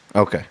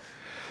Okay.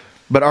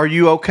 But are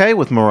you okay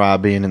with Mariah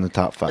being in the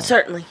top 5?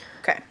 certainly.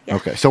 okay. Yeah.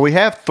 Okay. So we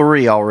have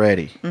 3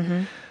 already.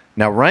 Mm-hmm.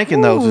 Now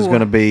ranking those is Ooh. going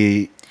to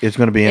be interesting. It's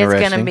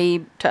going to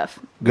be tough.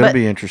 Going But- to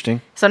be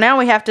interesting. So now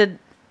we have to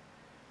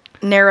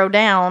narrow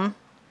down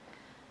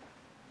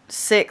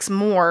 6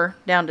 more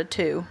down to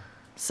 2.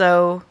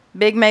 So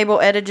Big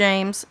Mabel, Etta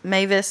James,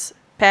 Mavis,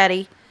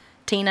 Patty,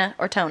 Tina,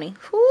 or Tony.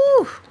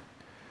 Whew.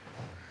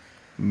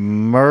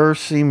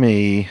 Mercy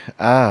me.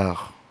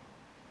 Oh.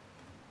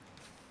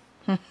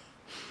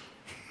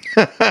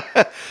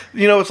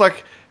 You know, it's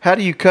like, how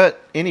do you cut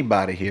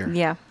anybody here?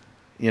 Yeah.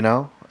 You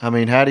know? I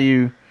mean, how do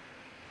you...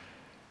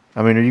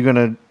 I mean, are you going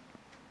to...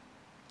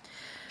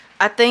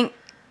 I think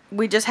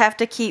we just have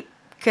to keep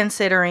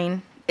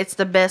considering it's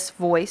the best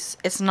voice.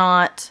 It's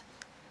not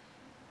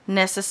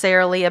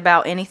necessarily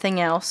about anything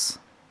else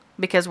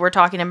because we're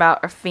talking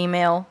about a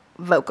female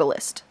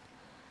vocalist.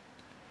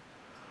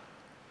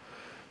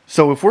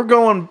 So if we're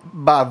going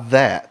by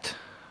that,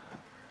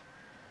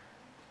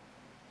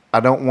 I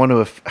don't want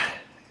to...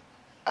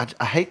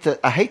 I hate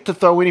to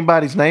throw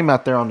anybody's name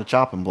out there on the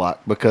chopping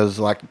block because,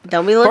 like...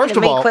 Don't be looking first at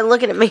of me. all- Quit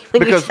looking at me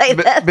when you say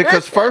that.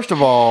 Because first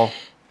of all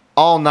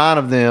 9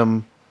 of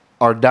them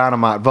are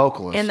dynamite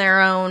vocalists. In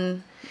their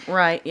own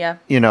right, yeah.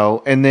 You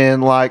know, and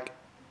then like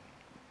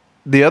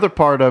the other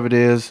part of it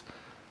is,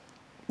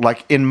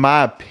 like, in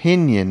my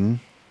opinion,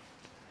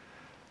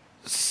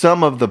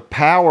 some of the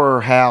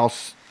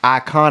powerhouse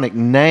iconic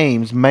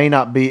names may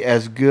not be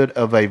as good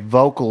of a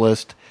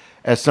vocalist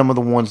as some of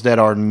the ones that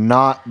are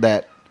not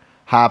that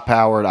high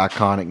powered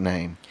iconic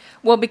name.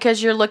 Well,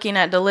 because you're looking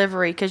at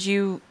delivery, because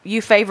you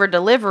favor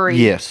delivery,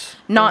 Yes.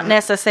 not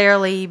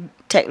necessarily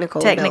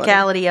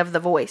technicality of the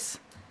voice.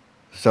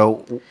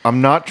 So I'm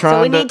not trying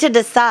So we need to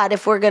decide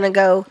if we're going to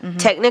go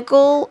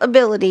technical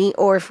ability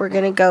or if we're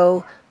going to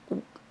go.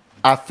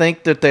 I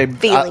think that they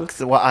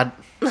Feelings. I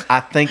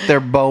think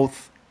they're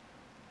both.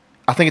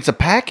 I think it's a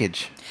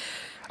package.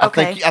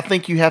 Okay. I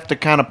think you have to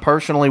kind of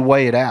personally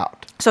weigh it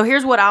out. So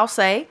here's what I'll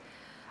say.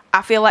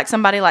 I feel like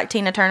somebody like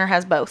Tina Turner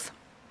has both.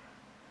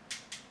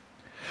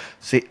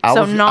 See, I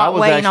was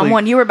weighing on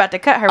one. You were about to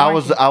cut her. I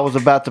weren't you? was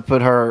about to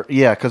put her.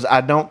 Yeah, because I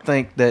don't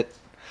think that.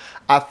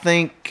 I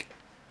think.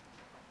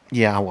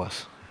 Yeah, I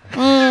was.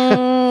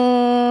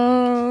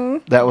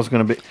 That was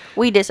going to be.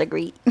 We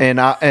disagree. And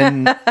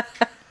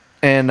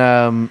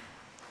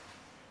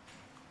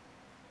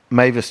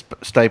Mavis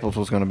Staples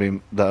was going to be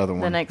the other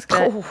one. The next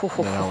cut.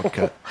 that I would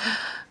cut.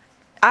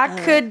 I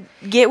could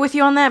get with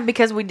you on that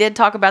because we did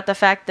talk about the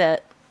fact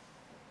that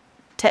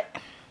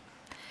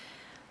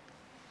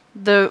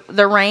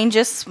the range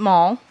is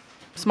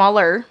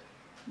smaller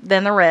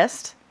than the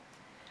rest.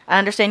 I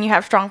understand you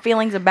have strong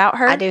feelings about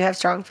her. I do have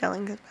strong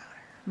feelings about her.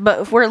 But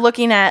if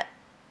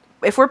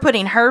we're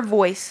putting her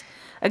voice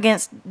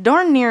against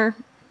darn near,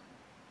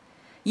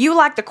 you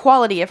like the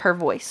quality of her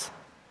voice.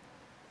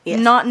 Yes.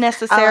 Not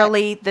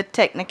necessarily the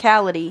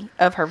technicality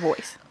of her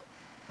voice.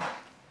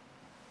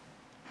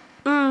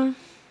 Well,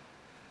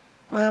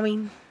 I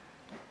mean,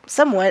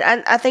 somewhat.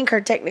 I think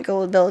her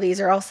technical abilities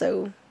are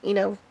also,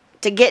 to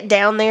get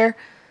down there.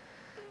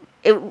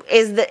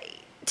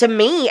 To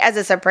me as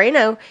a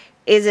soprano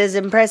is as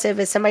impressive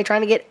as somebody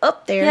trying to get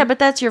up there. Yeah, but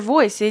that's your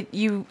voice.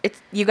 You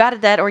got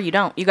it that or you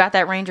don't. You got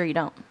that range or you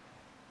don't.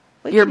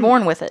 You're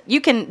born with it.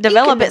 You can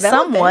develop it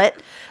develop somewhat,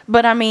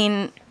 but I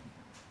mean,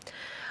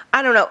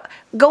 I don't know.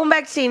 Going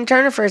back to Tina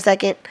Turner for a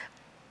second,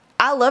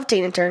 I love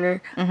Tina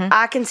Turner. Mm-hmm.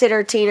 I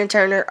consider Tina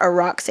Turner a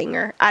rock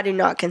singer. I do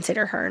not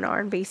consider her an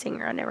R&B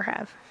singer. I never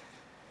have.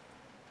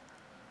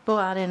 well,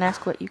 I didn't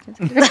ask what you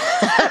consider.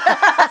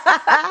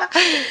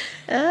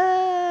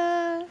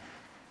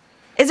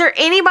 Is there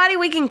anybody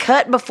we can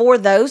cut before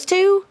those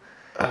two?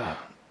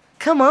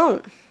 Come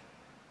on.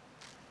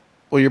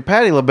 Well, your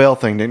Patti LaBelle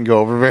thing didn't go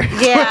over very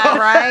well. Yeah,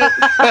 right.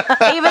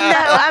 Even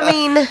though, I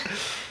mean,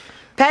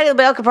 Patti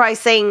LaBelle could probably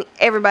sing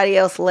everybody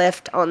else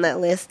left on that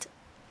list.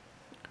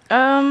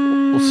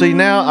 Well, see,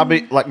 now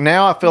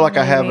I feel like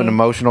I have an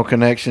emotional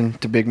connection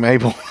to Big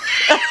Mabel.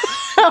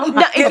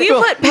 No, if you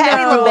put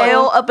Patti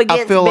LaBelle up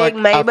against Big I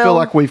Mabel, feel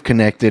like we've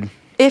connected.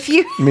 If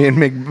you Me and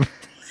Big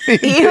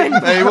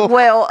Mabel.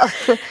 well,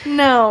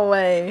 no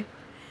way.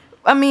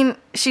 I mean,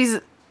 she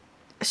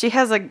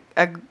has a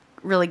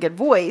really good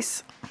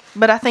voice,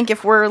 but I think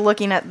if we're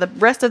looking at the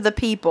rest of the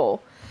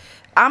people,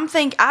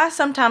 I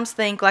sometimes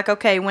think like,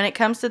 okay, when it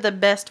comes to the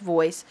best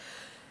voice,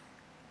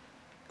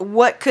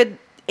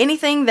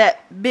 anything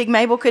that Big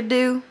Mabel could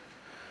do,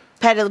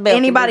 Patti LaBelle.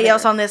 anybody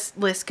else on this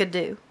list could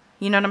do.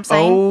 You know what I'm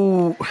saying?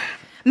 Oh,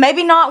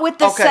 Maybe not with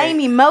the Okay. same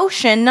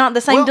emotion, not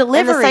the same Well, and the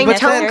delivery. same but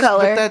tone that's,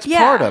 color. but that's Yeah.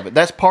 part of it.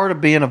 That's part of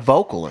being a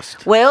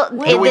vocalist. Well,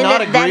 Do we not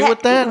agree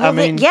with that? I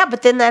mean- yeah,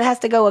 but then that has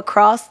to go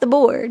across the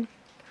board.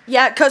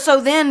 Yeah, so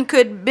then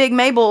could Big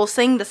Mabel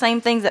sing the same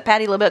things that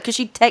Patti LaBelle? Could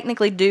she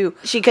technically do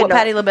She could what not.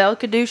 Patti LaBelle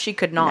could do? She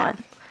could not.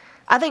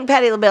 I think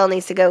Patti LaBelle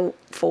needs to go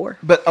 4.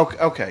 But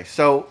okay.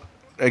 So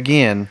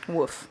again,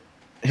 Woof.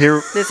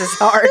 here This is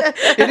hard.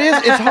 it is.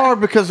 It's hard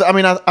because I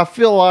mean I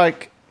feel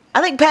like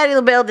I think Patti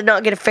LaBelle did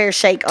not get a fair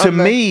shake on to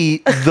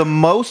me the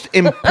most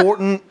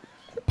important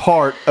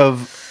part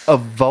of a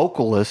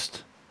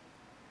vocalist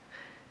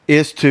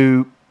is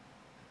to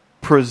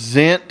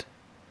present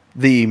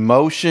the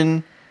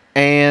emotion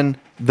and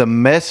the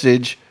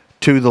message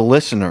to the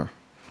listener.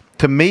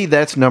 To me,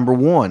 that's number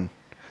one.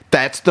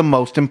 That's the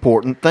most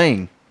important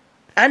thing.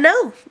 I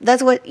know.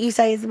 That's what you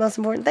say is the most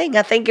important thing.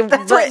 I think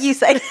That's what you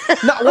say.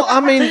 No, well, I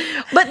mean,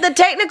 But the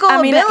technical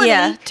I mean, ability,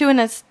 yeah, to an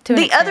the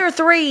extent. other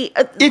 3,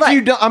 if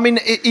you don't, I mean,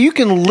 you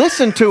can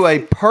listen to a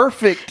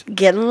perfect.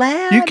 getting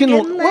loud. You can,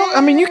 getting well,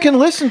 I mean, you can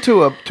listen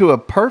to a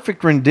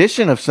perfect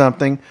rendition of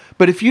something,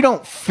 but if you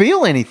don't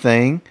feel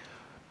anything,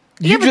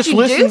 Yeah, you but just you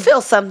listen. do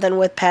feel something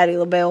with Patti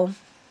LaBelle.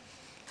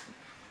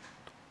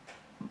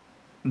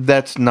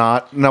 That's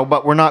not no,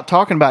 but we're not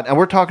talking about, and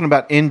we're talking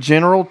about in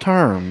general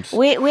terms.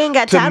 We ain't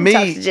got To time to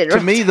talk me, to general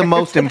to me, the terms.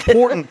 most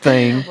important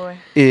thing boy.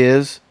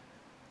 is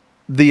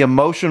the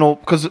emotional,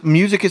 because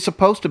music is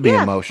supposed to be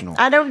Yeah, emotional.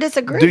 I don't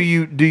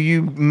disagree. Do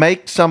you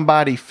make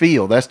somebody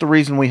feel? That's the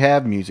reason we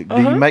have music.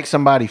 Do you make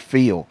somebody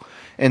feel?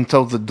 And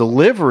so the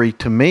delivery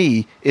to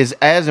me is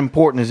as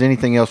important as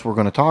anything else we're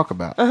going to talk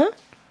about.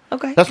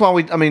 Okay. That's why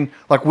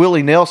like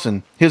Willie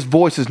Nelson, his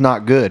voice is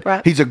not good.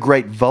 Right. He's a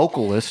great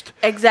vocalist.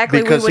 Exactly,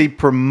 we Because he would-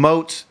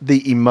 promotes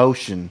the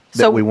emotion that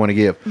So- we want to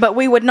give. But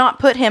we would not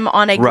put him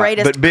on a Right.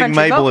 greatest But Big country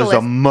Mabel vocalist. is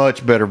a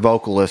much better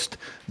vocalist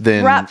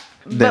than Right,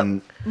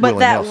 than but Willie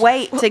that Nelson.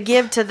 weight to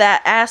give to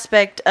that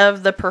aspect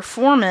of the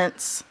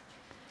performance,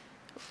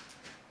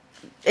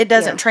 it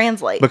doesn't Yeah. –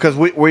 translate. Because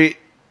we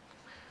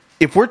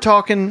if we're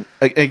talking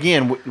 –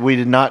 again, we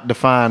did not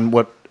define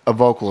what a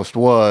vocalist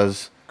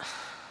was.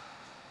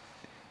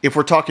 If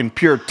we're talking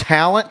pure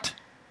talent,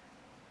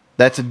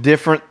 that's a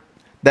different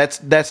 –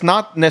 that's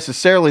not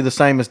necessarily the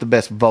same as the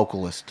best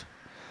vocalist.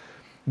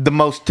 The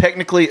most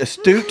technically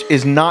astute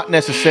is not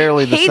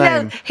necessarily the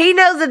same. He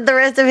knows that the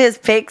rest of his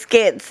picks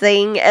can't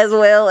sing as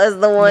well as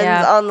the ones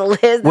Yeah. on the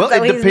list. Well, so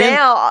it he's depends.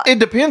 now. It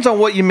depends on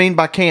what you mean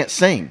by can't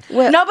sing.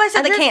 Well, Nobody said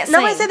I they didn't- can't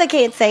Nobody sing. said they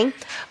can't sing,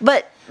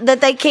 but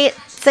that they can't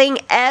sing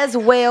as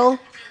well.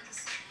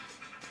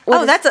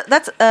 Oh, that's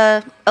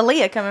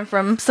Aaliyah coming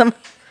from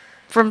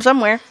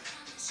somewhere.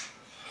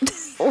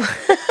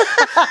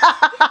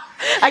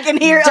 I can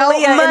hear Don't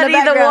Aaliyah muddy in the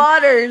the background.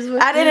 waters.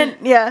 I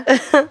didn't.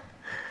 Yeah.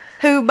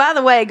 Who, by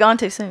the way, gone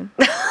too soon.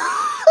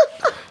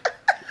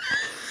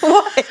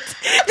 What?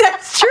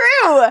 That's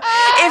true.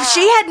 If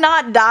she had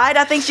not died,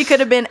 I think she could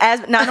have been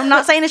as. Now, I'm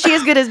not saying that she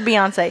is good as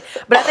Beyonce,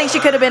 but I think she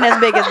could have been as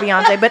big as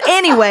Beyonce. But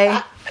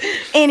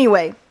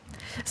anyway.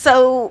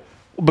 So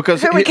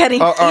Because Who are we cutting?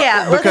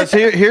 Yeah, Because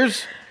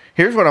here's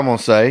what I'm gonna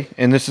say,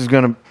 and this is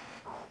gonna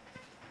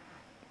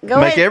Go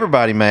make ahead.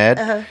 everybody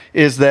mad,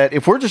 is that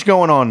if we're just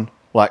going on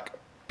like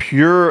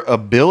pure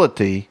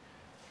ability,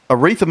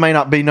 Aretha may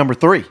not be number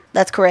 3.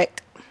 That's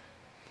correct.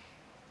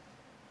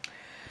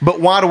 But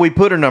why do we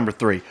put her number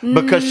 3?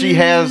 Because she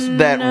has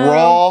that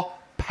raw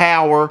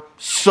power,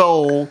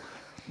 soul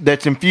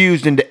that's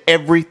infused into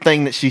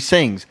everything that she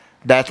sings.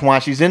 That's why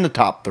she's in the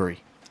top 3.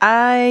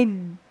 I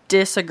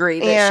disagree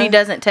that Yeah. she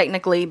doesn't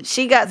technically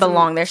She got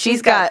belong there.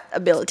 She's got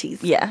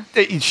abilities. yeah.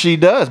 She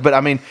does, but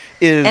I mean,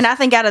 And I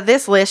think out of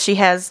this list, she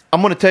has I'm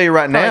going to tell you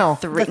right now,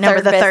 the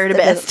third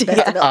best. Yeah.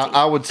 ability.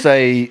 I would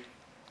say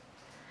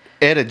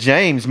Etta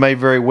James may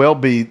very well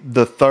be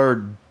the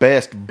third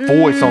best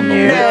voice on the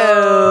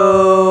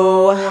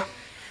list.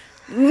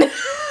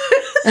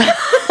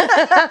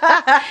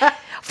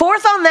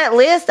 Fourth on that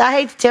list, I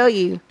hate to tell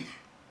you,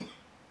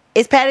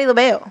 is Patti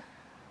LaBelle.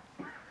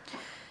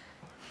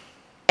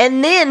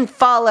 And then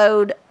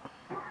followed,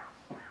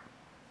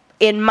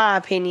 in my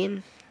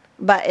opinion,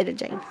 by Etta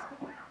James.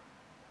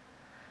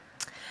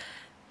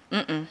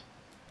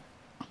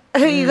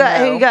 Who you got?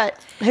 Who No. you got?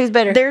 Who's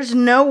better? There's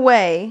no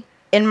way,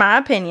 in my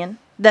opinion,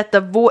 that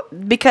the voice,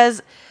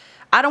 because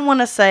I don't want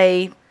to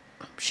say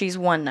she's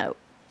one note,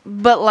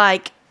 but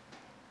like,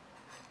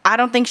 I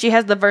don't think she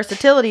has the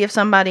versatility of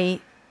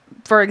somebody,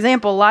 for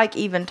example, like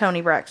even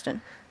Toni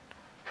Braxton.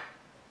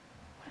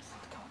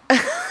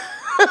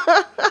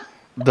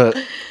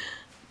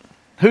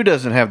 Who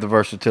doesn't have the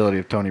versatility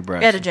of Toni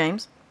Braxton? Etta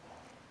James.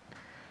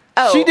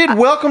 Oh, She did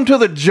Welcome to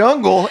the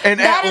Jungle and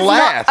That At is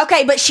Last. not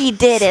okay, but she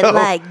did it So-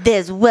 like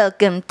this.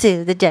 Welcome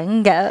to the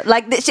jungle.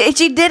 Like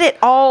she did it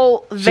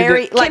all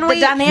very did- like the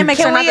dynamics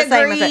are not the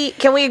same. As it.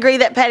 Can we agree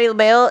that Patti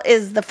LaBelle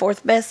is the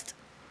fourth best?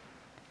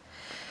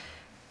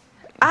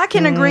 I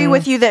can agree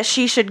with you that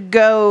she should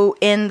go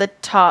in the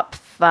top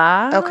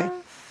 5. Okay.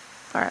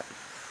 All right.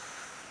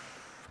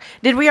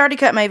 Did we already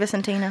cut Mavis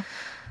and Tina?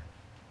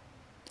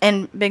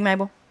 And Big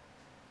Mabel?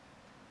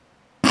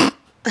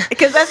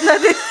 Because that's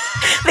not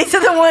these are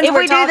the ones If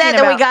we're we do talking that,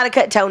 then we about. got to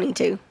cut Tony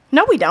too.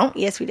 No, we don't.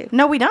 Yes, we do.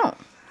 No, we don't.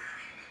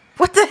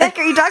 What the heck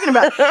are you talking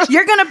about?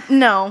 You're gonna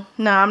no,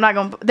 I'm not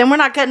gonna. Then we're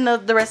not cutting the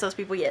rest of those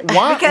people yet.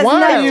 Why Because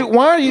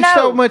are you No.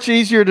 so much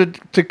easier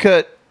to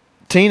cut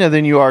Tina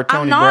than you are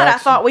Toni I'm not. Braxton?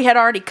 I thought we had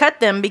already cut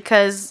them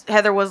because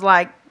Heather was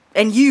like,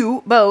 and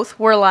you both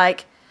were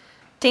like,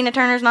 Tina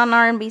Turner's not an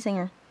R&B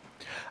singer.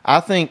 I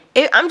think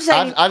I'm just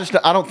saying.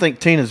 I don't think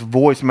Tina's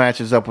voice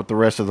matches up with the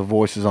rest of the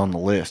voices on the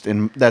list,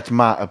 and that's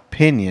my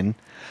opinion.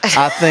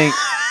 I think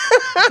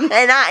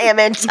and I am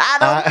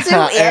entitled to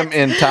I it. am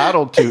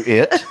entitled to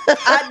it.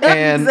 I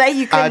didn't say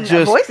you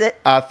couldn't voice it.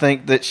 I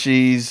think that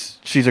she's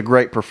a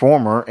great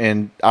performer,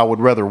 and I would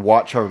rather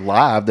watch her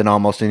live than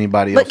almost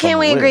anybody else. But can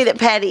on the we agree list.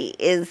 that Patty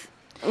is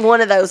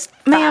one of those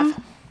Ma'am,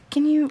 five?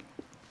 can you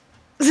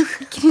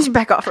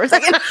back off for a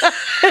second?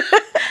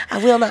 I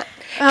will not.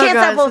 Oh, Can't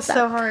God, stop, won't this is stop.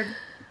 so hard.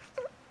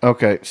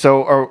 Okay,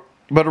 so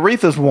but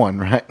Aretha's one,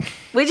 right?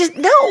 We just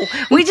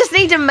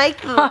need to make.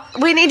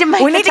 We need to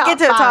make. We need to get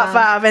to the top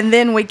 5, and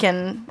then we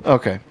can.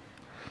 Okay,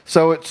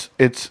 so it's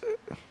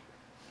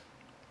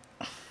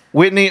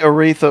Whitney,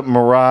 Aretha,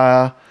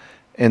 Mariah,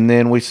 and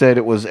then we said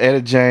it was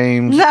Etta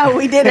James. No,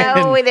 we didn't.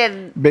 No, we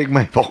didn't. Big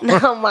Mabel.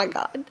 Oh my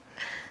God.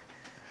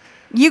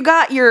 You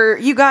got your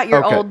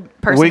Okay.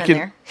 old person We in can-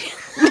 there.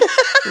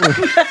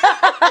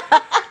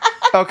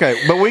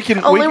 Okay, but we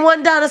can Only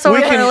one dinosaur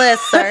we on can- our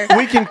list, sir.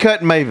 we can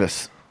cut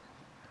Mavis.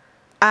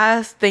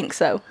 I think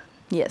so.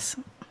 Yes,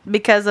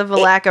 because of a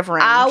lack of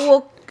range. I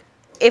will.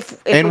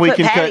 If And we we put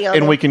can Patty cut on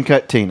and there. we can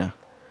cut Tina.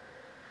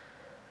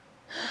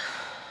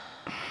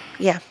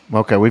 Yeah,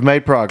 Okay, we've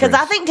made progress. because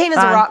I think Tina's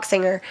a Fine. rock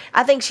singer.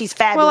 I think she's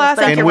fabulous. Well, I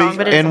but think and you're we wrong,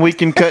 but it and is we a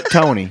can cut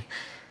Tony.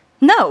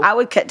 No. I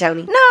would cut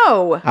Tony.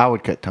 No. I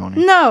would cut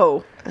Tony.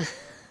 No.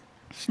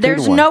 It's 2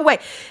 There's to 1. no way.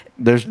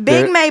 There's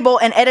Big Mabel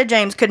and Etta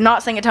James could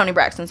not sing a Toni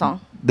Braxton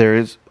song. There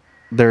is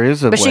a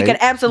But way. she could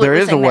absolutely There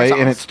is sing a their way,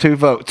 songs. and it's 2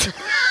 votes.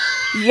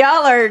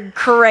 Y'all are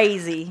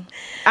crazy.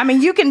 I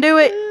mean, you can do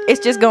it. It's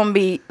just going to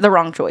be the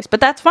wrong choice. But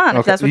that's fine.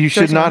 If Okay, that's what you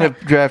choice should not wanna have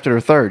drafted her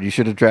third. You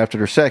should have drafted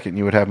her second.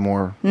 You would have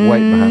more weight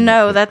make. behind.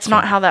 No, it. that's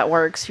not how that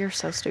works. You're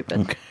so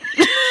stupid. Okay.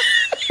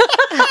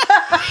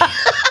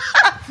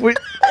 we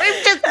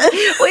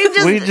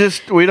We've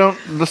just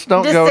let's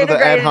don't go to the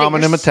ad Disintegrated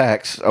hominem your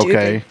attacks.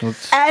 Okay.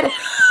 Let's, Add-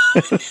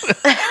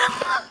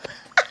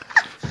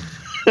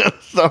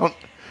 don't-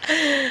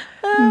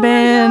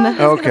 Ben. It's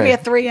gonna be okay. a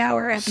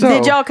 3-hour episode. So-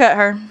 Did y'all cut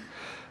her?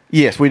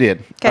 Yes, we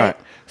did. 'Kay. All right.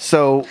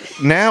 So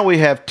now we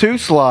have 2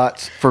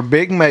 slots for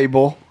Big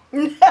Mabel,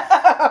 Patty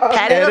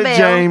Etta LaBelle.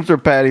 James, or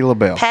Patti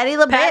LaBelle. Patty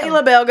LaBelle. Patti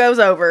LaBelle goes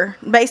over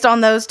based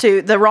on those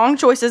 2. The wrong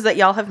choices that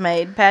y'all have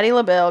made. Patti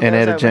LaBelle goes And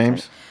Etta over.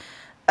 James.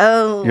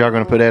 Oh. Y'all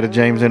going to put Etta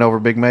James in over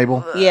Big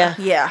Mabel? Yeah.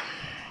 Yeah.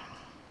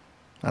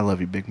 I love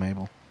you, Big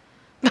Mabel.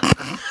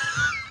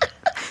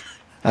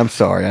 I'm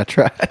sorry, I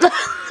tried.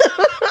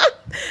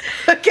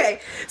 Okay.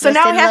 So Just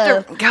now in we have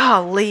love. to.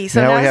 Golly.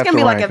 So Now now, we it's have going to to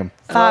be like rank a 'em.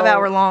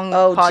 5-hour long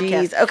Oh,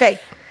 podcast. jeez. Okay.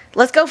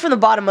 Let's go from the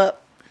bottom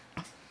up.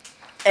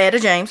 Etta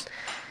James.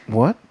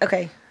 What?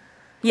 Okay.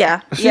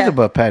 Yeah. She's Yeah.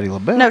 above Patti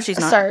LaBelle. No, she's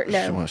not. Sir,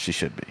 no. Well, she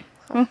should be.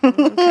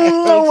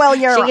 Oh, well,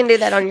 you're She wrong. can do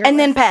that on your And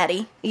then list.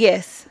 Patty.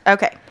 Yes.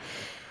 Okay.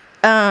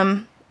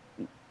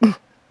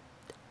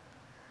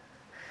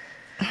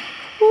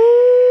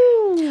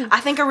 I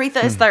think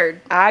Aretha is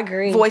third. I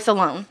agree. Voice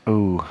alone.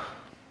 Ooh.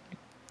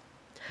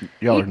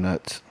 Y'all are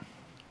nuts.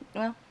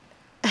 Well,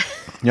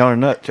 Y'all are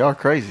nuts. Y'all are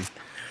crazy.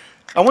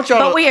 I want y'all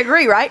but to, we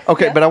agree, right?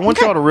 okay, but I want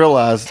y'all to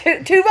realize. 2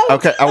 votes.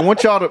 Okay, I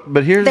want y'all to,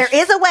 but here's. There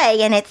is a way,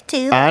 and it's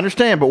 2. I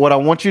understand, but what I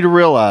want you to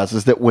realize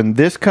is that when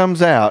this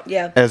comes out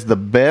Yeah. as the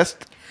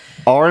best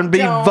R&B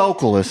Don't-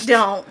 vocalist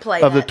don't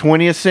play of the that.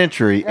 20th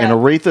century, and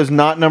Aretha's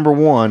not number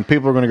 1,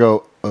 people are going to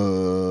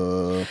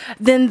go,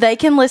 Then they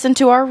can listen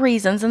to our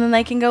reasons, and then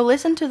they can go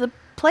listen to the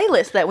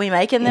playlist that we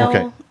make, and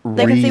okay,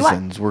 they can see why.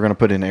 reasons. We're going to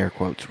put in air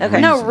quotes. Okay.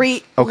 No,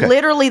 Reasons. Okay.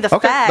 literally the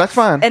Okay, facts. that's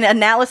fine. An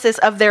analysis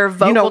of their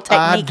vocal You know,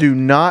 I technique. do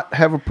not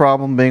have a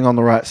problem being on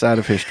the right side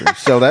of history,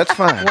 so that's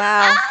fine.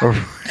 Wow.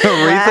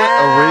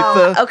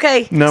 Aretha,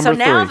 Okay. number So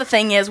now 3. the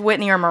thing is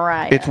Whitney or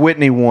Mariah. It's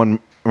Whitney 1,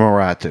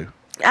 Mariah 2.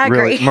 I agree.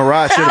 Really,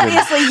 Mariah should have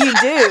Obviously you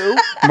do.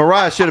 been.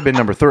 Mariah should have been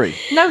number 3.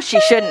 No, she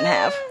shouldn't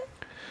have.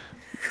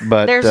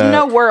 But There's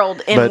no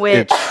world in but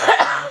which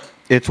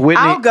it's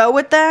Whitney. I'll go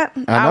with that.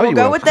 I know will you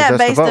go will, with because that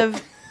that's the based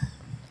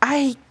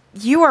vote. of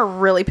you are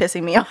really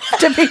pissing me off,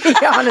 to be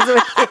honest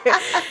with you.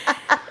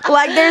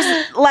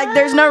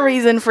 there's no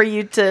reason for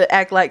you to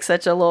act like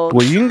such a little.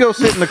 Well, you can go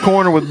sit in the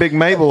corner with Big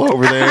Mabel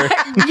over there.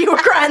 You were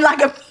crying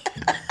like a.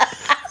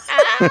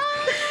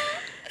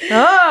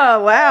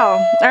 Oh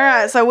wow! All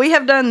right, so we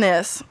have done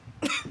this.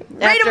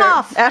 Read 'em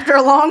off. After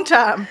a long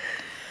time.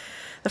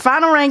 The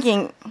final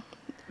ranking: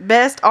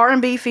 best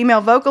R&B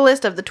female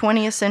vocalist of the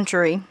 20th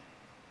century.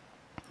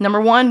 Number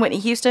 1, Whitney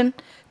Houston.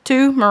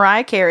 2,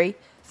 Mariah Carey.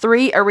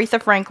 3,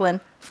 Aretha Franklin.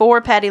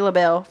 4, Patti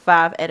LaBelle.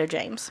 5, Etta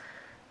James.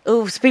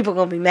 Ooh, some people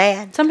gonna be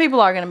mad, Some people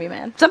are going to be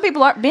mad. Some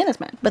people aren't being as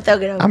mad. but they'll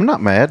get over it. I'm not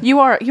mad. You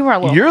are a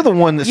little. You're the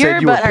one that You're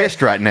said you were butthurt.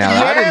 pissed right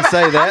now. I didn't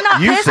say that. I'm not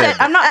You pissed said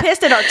I'm not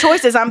pissed at our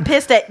choices. I'm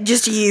pissed at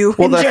just you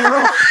in that-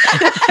 general.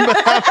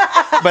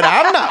 but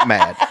I'm not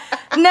mad.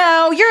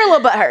 No, you're a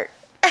little butthurt.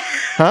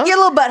 Huh? You're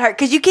a little butthurt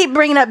because you keep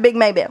bringing up Big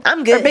Mabel.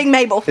 I'm good. Or Big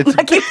Mabel. It's-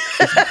 I keep-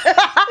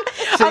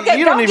 See, okay,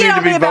 you don't don't even get need on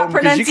to me be about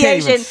voting because you can't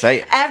even pronunciation say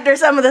it. after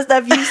some of the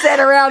stuff you said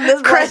around this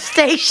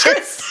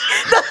Crustaceans.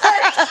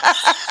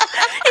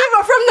 You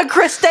were from the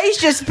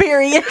Cretaceous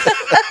period.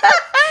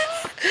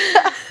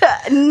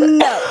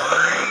 No.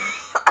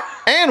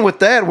 And with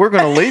that, we're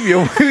going to leave you.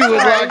 We would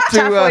like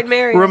Typhoid to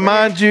Mary.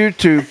 remind you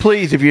to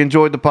please, if you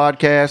enjoyed the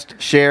podcast,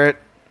 share it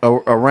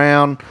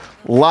around,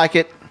 like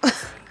it,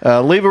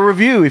 leave a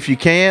review if you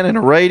can, and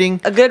a rating.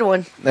 A good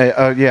one.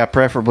 Yeah,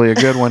 preferably a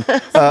good one.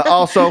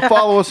 Also,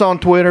 follow us on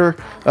Twitter,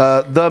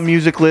 The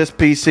Music List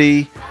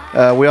PC.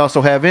 We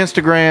also have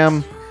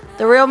Instagram.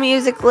 The Real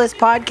Music List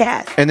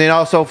podcast. And then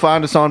also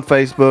find us on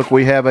Facebook.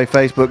 We have a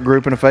Facebook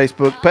group and a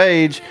Facebook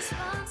page.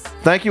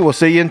 Thank you. We'll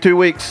see you in 2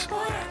 weeks.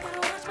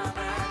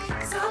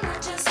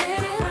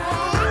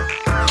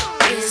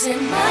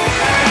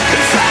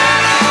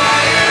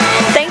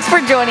 Thanks for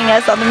joining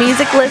us on the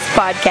Music List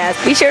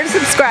podcast. Be sure to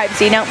subscribe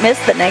so you don't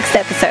miss the next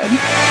episode.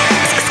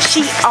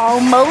 She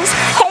almost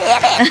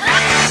had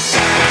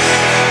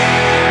it.